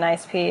a really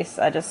nice piece.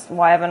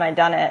 Why haven't I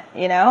done it?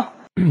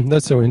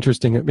 That's so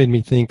interesting. It made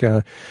me think,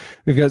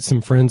 we've got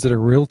some friends that are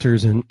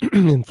realtors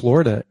in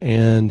Florida,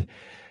 and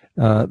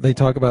they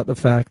talk about the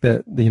fact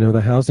that,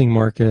 the housing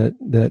market,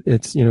 that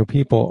it's,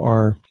 people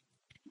are,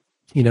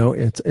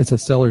 it's a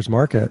seller's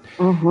market.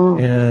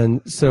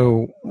 And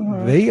so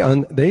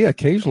they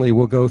occasionally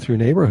will go through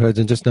neighborhoods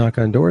and just knock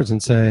on doors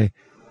and say,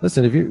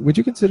 listen, would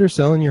you consider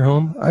selling your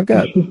home? I've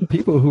got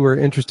people who are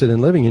interested in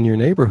living in your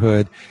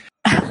neighborhood.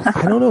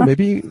 I don't know.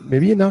 Maybe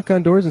you knock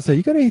on doors and say,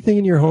 you got anything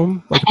in your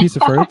home, like a piece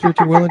of furniture that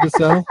you're willing to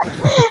sell?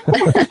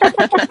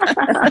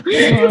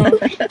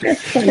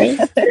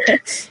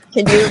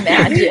 Can you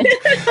imagine?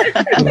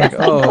 I'm like,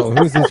 oh,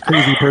 who's this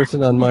crazy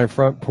person on my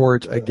front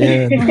porch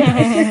again?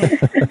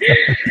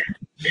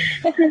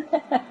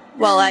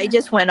 Well, I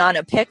just went on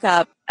a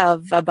pickup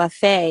of a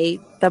buffet,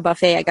 the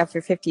buffet I got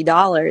for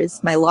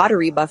 $50, my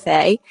lottery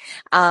buffet.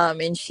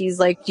 And she's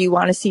like, do you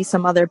want to see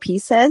some other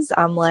pieces?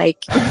 I'm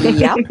like,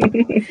 yep.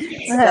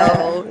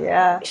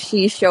 So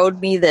she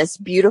showed me this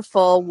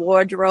beautiful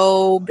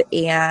wardrobe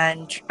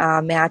and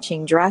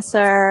matching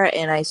dresser,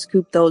 and I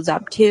scooped those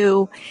up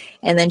too.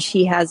 And then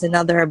she has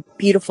another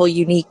beautiful,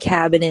 unique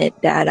cabinet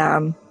that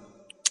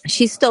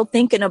she's still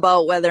thinking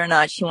about whether or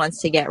not she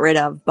wants to get rid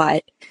of,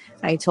 but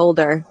I told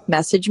her,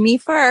 message me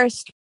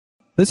first.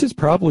 This is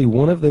probably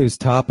one of those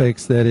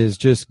topics that is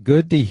just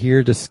good to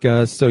hear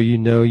discussed, so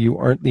you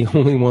aren't the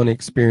only one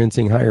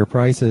experiencing higher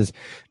prices.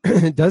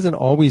 It doesn't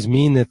always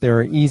mean that there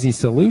are easy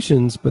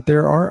solutions, but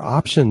there are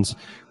options.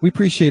 We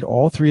appreciate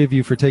all three of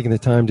you for taking the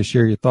time to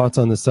share your thoughts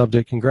on the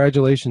subject.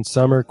 Congratulations,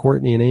 Summer,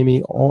 Courtney, and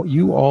Amy.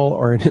 You all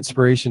are an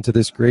inspiration to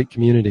this great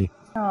community.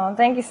 Oh,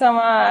 thank you so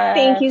much.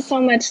 Thank you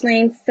so much,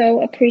 Lane.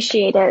 So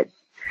appreciate it.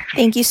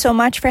 Thank you so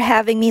much for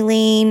having me,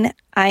 Lane.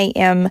 I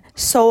am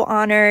so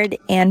honored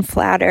and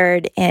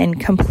flattered and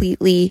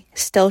completely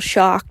still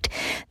shocked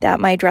that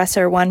my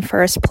dresser won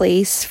first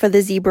place for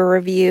the Zebra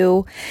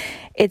Review.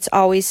 It's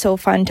always so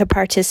fun to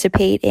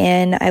participate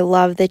in. I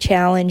love the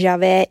challenge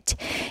of it.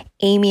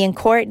 Amy and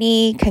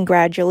Courtney,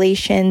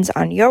 congratulations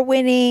on your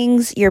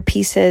winnings. Your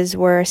pieces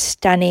were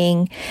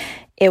stunning.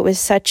 It was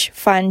such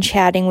fun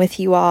chatting with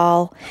you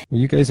all.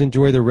 You guys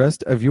enjoy the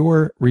rest of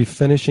your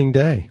refinishing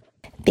day.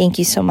 Thank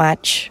you so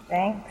much.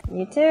 Thanks.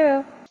 You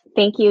too.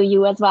 Thank you.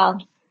 You as well.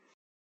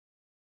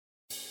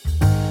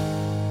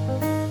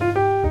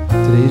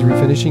 Today's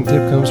refinishing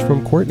tip comes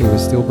from Courtney with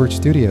Steel Birch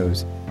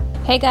Studios.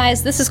 Hey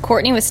guys, this is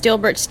Courtney with Steel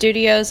Birch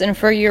Studios, and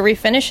for your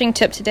refinishing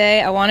tip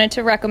today, I wanted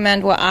to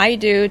recommend what I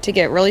do to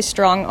get really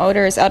strong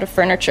odors out of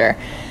furniture.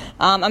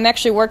 I'm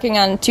actually working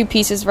on 2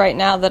 pieces right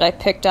now that I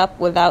picked up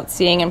without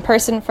seeing in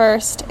person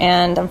first,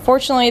 and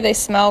unfortunately they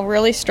smell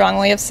really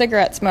strongly of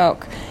cigarette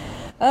smoke.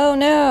 Oh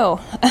no.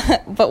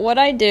 But what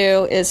I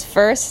do is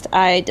first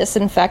I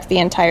disinfect the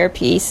entire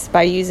piece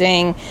by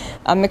using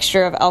a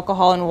mixture of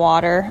alcohol and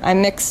water. I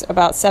mix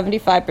about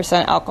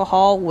 75%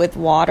 alcohol with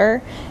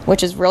water,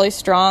 which is really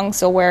strong,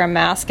 so wear a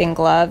mask and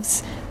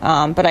gloves.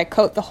 But I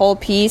coat the whole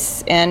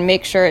piece and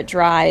make sure it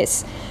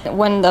dries.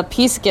 When the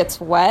piece gets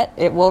wet,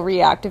 it will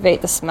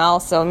reactivate the smell,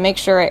 so make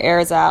sure it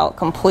airs out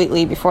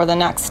completely before the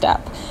next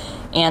step.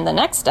 And the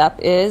next step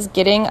is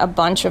getting a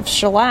bunch of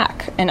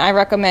shellac. And I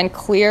recommend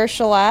clear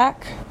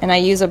shellac, and I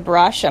use a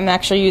brush. I'm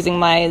actually using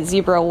my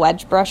Zebra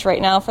wedge brush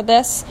right now for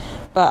this.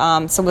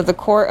 But so with the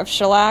quart of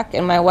shellac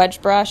and my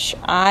wedge brush,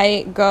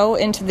 I go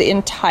into the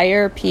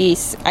entire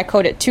piece. I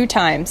coat it 2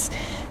 times.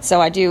 So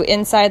I do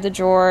inside the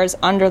drawers,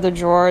 under the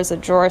drawers, the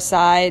drawer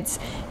sides,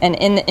 and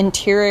in the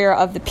interior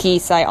of the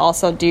piece, I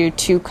also do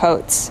 2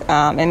 coats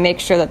and make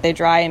sure that they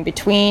dry in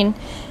between.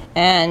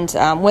 And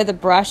with a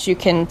brush, you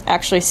can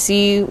actually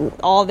see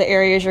all the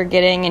areas you're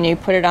getting, and you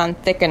put it on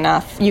thick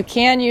enough. You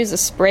can use a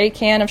spray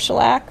can of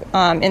shellac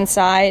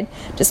inside.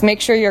 Just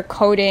make sure you're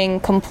coating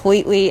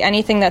completely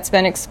anything that's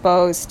been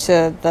exposed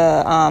to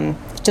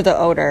the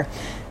odor.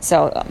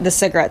 So the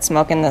cigarette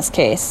smoke in this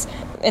case.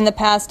 In the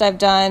past, I've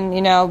done,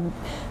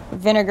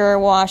 vinegar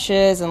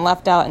washes and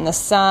left out in the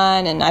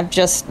sun, and I've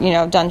just,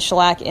 done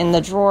shellac in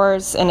the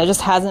drawers, and it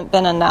just hasn't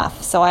been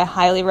enough. So I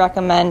highly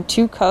recommend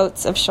 2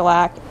 coats of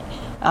shellac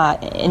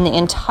in the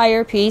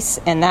entire piece,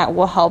 and that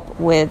will help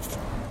with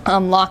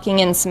locking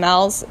in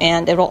smells,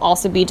 and it will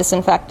also be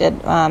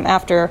disinfected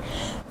after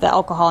the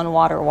alcohol and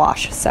water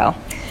wash. So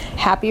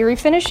happy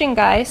refinishing,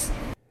 guys.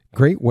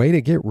 Great way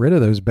to get rid of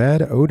those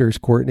bad odors,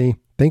 Courtney.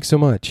 Thanks so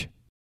much.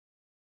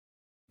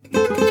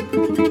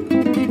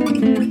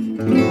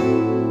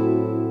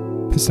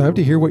 It's time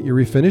to hear what your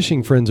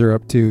refinishing friends are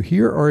up to.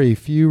 Here are a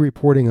few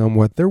reporting on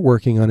what they're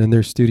working on in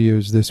their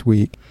studios this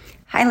week.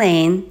 Hi,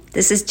 Lane.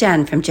 This is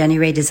Jen from Jenny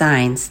Ray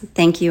Designs.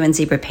 Thank you and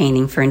Zebra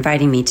Painting for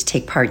inviting me to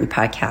take part in the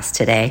podcast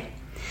today.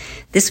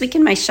 This week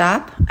in my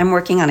shop, I'm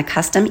working on a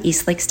custom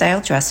Eastlake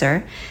style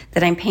dresser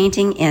that I'm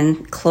painting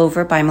in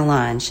Clover by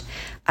Melange.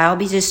 I'll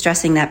be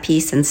distressing that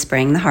piece and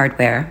spraying the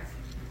hardware.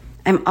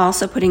 I'm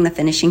also putting the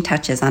finishing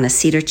touches on a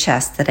cedar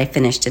chest that I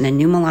finished in a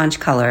new Melange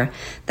color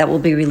that will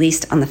be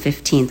released on the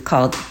 15th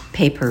called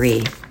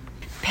Papery.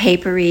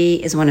 Papery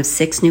is one of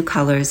 6 new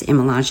colors in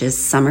Melange's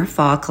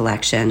summer-fall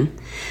collection.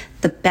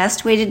 The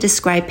best way to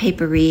describe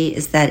Papery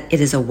is that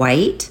it is a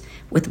white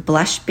with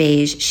blush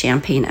beige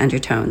champagne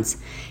undertones.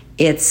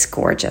 It's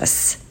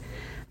gorgeous.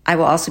 I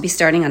will also be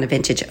starting on a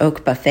vintage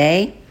oak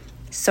buffet,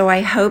 so I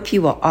hope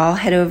you will all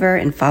head over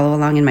and follow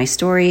along in my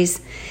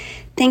stories.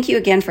 Thank you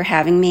again for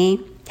having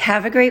me.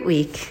 Have a great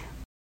week.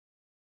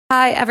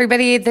 Hi,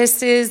 everybody.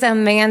 This is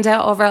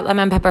Amanda over at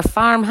Lemon Pepper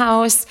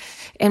Farmhouse.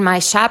 In my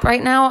shop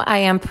right now, I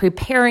am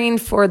preparing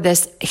for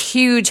this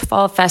huge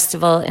fall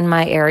festival in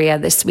my area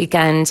this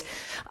weekend.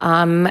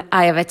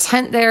 I have a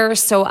tent there,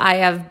 so I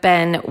have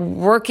been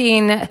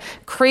working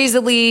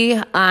crazily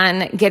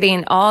on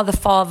getting all the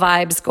fall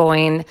vibes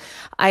going.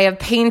 I have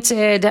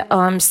painted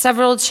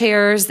several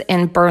chairs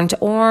in burnt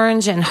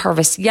orange and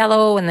harvest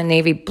yellow and the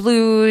navy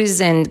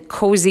blues and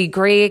cozy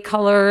gray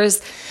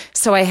colors.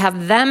 So I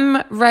have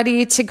them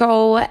ready to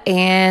go,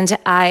 and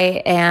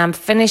I am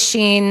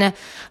finishing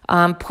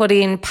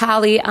putting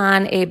Polly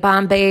on a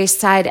Bombay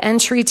side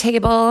entry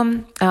table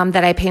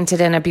that I painted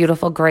in a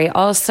beautiful gray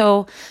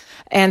also.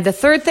 And the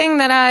third thing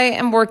that I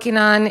am working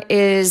on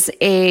is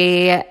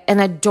an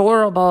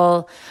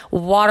adorable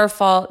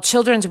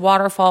children's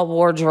waterfall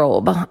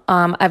wardrobe.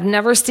 I've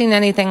never seen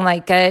anything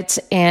like it,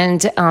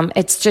 and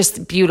it's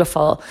just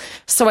beautiful.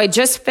 So I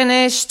just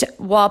finished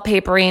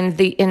wallpapering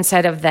the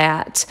inside of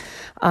that.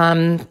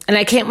 And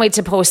I can't wait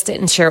to post it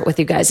and share it with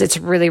you guys. It's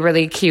really,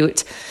 really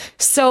cute.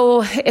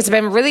 So it's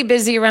been really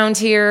busy around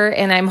here,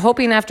 and I'm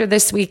hoping after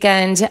this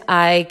weekend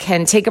I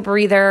can take a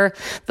breather.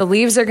 The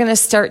leaves are going to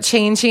start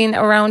changing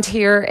around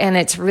here, and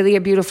it's really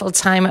a beautiful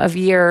time of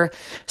year.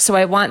 So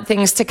I want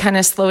things to kind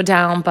of slow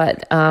down,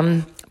 but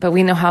but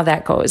we know how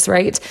that goes,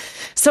 right?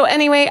 So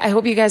anyway, I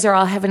hope you guys are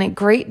all having a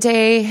great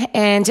day,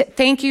 and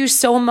thank you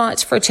so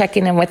much for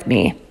checking in with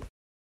me.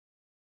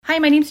 Hi,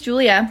 my name's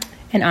Julia.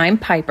 And I'm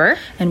Piper.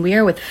 And we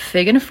are with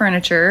Figgin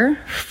Furniture,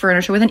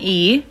 furniture with an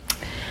E.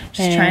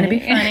 Just trying to be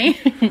funny.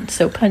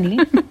 So punny.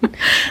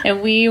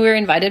 And we were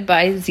invited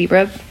by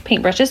Zebra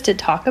Paintbrushes to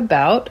talk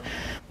about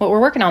what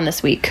we're working on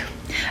this week.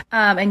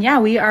 And yeah,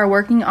 we are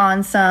working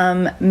on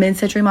some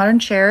mid-century modern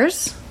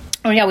chairs.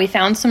 Oh yeah, we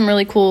found some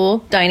really cool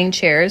dining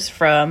chairs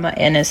from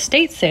an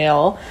estate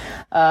sale.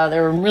 They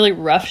were in really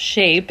rough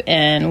shape,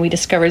 and we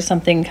discovered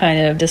something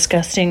kind of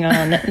disgusting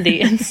on the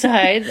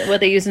inside,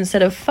 what they use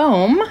instead of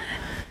foam.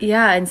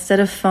 Yeah, instead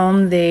of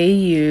foam, they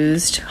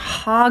used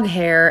hog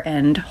hair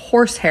and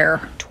horse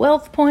hair.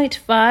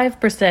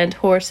 12.5%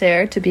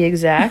 horsehair, to be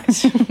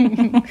exact.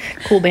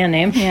 Cool band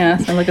name. Yeah,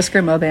 sounds like a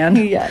Screamo band.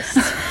 Yes.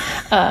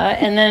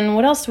 And then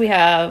what else do we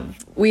have?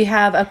 We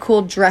have a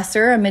cool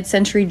dresser, a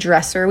mid-century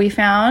dresser we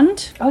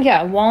found. Oh,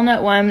 yeah,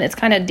 walnut one. It's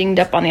kind of dinged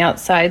up on the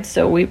outside,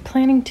 so we're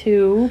planning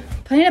to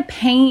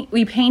paint.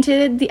 We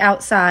painted the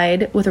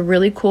outside with a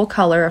really cool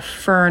color, a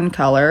fern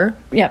color.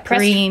 Yeah,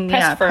 pressed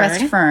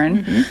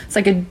fern. Mm-hmm. It's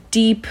like a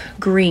deep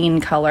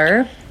green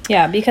color.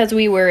 Yeah, because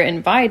we were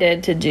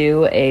invited to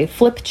do a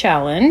flip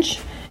challenge,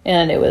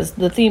 and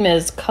the theme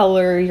is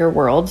color your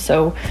world.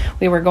 So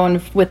we were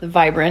going with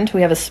vibrant.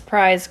 We have a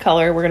surprise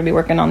color we're going to be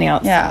working on the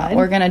outside. Yeah,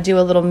 we're going to do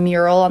a little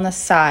mural on the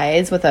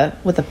sides with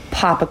a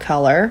pop of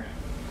color.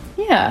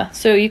 Yeah,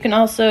 so you can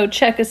also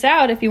check us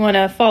out if you want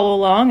to follow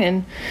along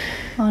and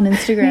on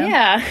Instagram.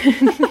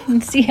 Yeah,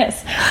 see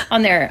us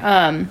on there.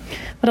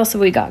 What else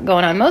have we got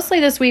going on? Mostly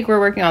this week we're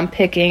working on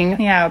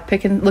picking. Yeah,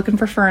 looking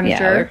for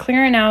furniture. Yeah, we're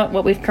clearing out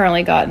what we've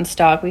currently got in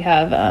stock. We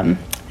have a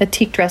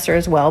teak dresser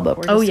as well, but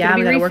we're just going to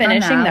be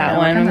refinishing that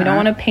one. We don't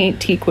want to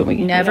paint teak when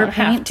we never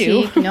paint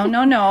teak.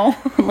 No.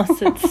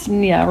 Unless it's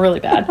really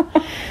bad.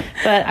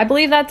 But I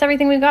believe that's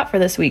everything we've got for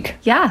this week.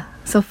 Yeah,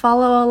 so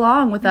follow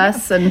along with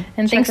us and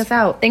check us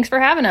out. Thanks for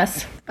having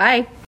us.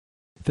 Bye.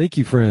 Thank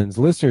you, friends.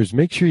 Listeners,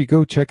 make sure you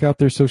go check out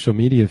their social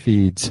media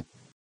feeds.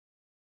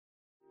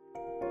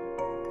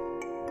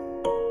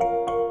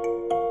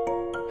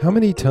 How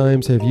many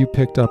times have you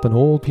picked up an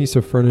old piece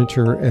of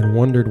furniture and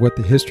wondered what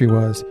the history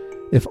was?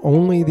 If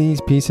only these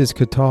pieces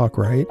could talk,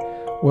 right?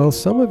 Well,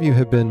 some of you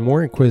have been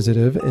more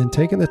inquisitive and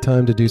taken the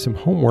time to do some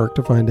homework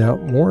to find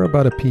out more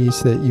about a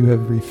piece that you have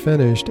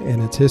refinished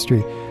and its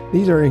history.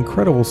 These are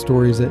incredible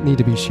stories that need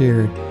to be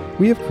shared.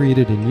 We have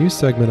created a new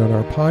segment on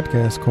our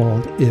podcast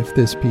called If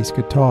This Piece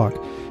Could Talk.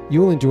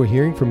 You'll enjoy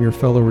hearing from your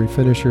fellow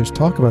refinishers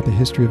talk about the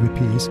history of a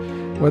piece,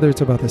 whether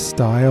it's about the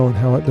style and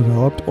how it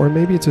developed, or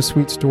maybe it's a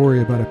sweet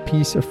story about a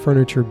piece of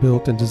furniture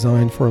built and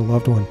designed for a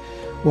loved one.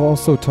 We'll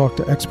also talk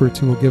to experts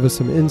who will give us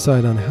some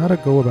insight on how to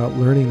go about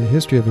learning the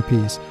history of a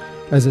piece.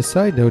 As a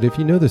side note, if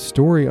you know the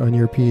story on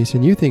your piece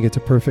and you think it's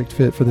a perfect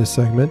fit for this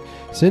segment,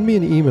 send me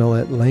an email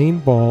at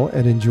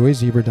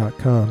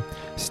laneball@enjoyzebra.com.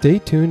 Stay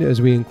tuned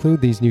as we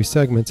include these new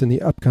segments in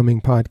the upcoming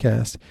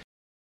podcast.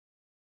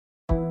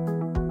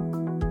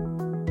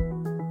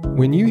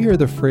 When you hear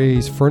the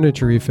phrase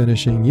furniture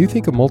refinishing, you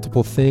think of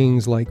multiple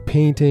things like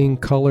painting,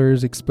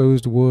 colors,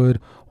 exposed wood,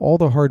 all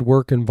the hard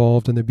work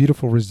involved and the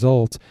beautiful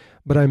results.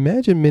 But I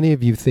imagine many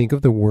of you think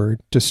of the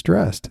word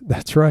distressed.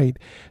 That's right.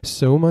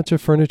 So much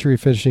of furniture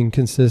refinishing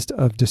consists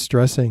of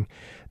distressing.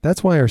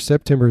 That's why our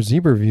September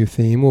Zebra Review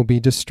theme will be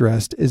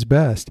Distressed is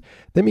Best.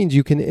 That means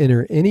you can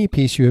enter any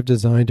piece you have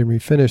designed and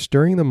refinished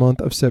during the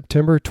month of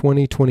September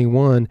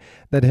 2021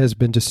 that has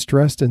been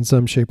distressed in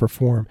some shape or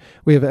form.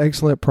 We have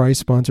excellent price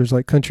sponsors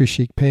like Country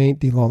Chic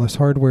Paint, The Lawless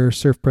Hardware,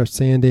 Surf Prep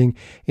Sanding,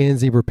 and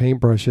Zebra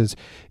Paintbrushes.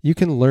 You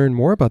can learn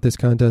more about this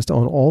contest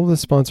on all of the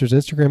sponsors'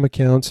 Instagram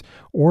accounts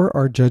or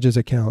our judges'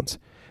 accounts.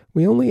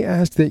 We only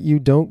ask that you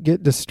don't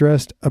get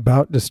distressed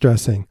about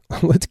distressing.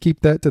 Let's keep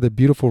that to the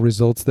beautiful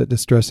results that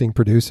distressing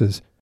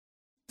produces.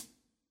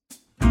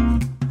 We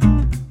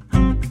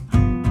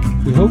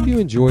hope you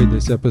enjoyed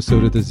this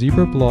episode of the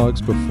Zebra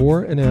Blogs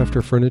Before and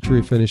After Furniture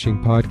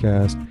Refinishing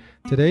podcast.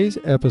 Today's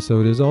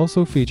episode is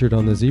also featured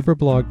on the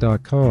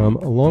zebrablog.com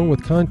along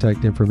with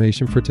contact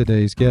information for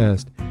today's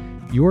guest.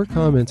 Your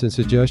comments and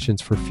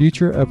suggestions for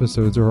future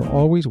episodes are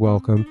always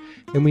welcome,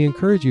 and we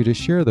encourage you to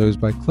share those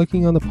by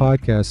clicking on the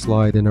podcast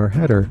slide in our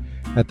header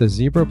at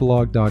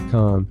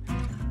thezebrablog.com.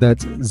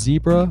 That's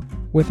zebra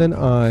with an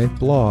I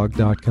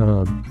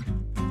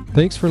blog.com.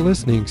 Thanks for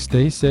listening.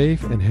 Stay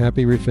safe and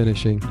happy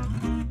refinishing.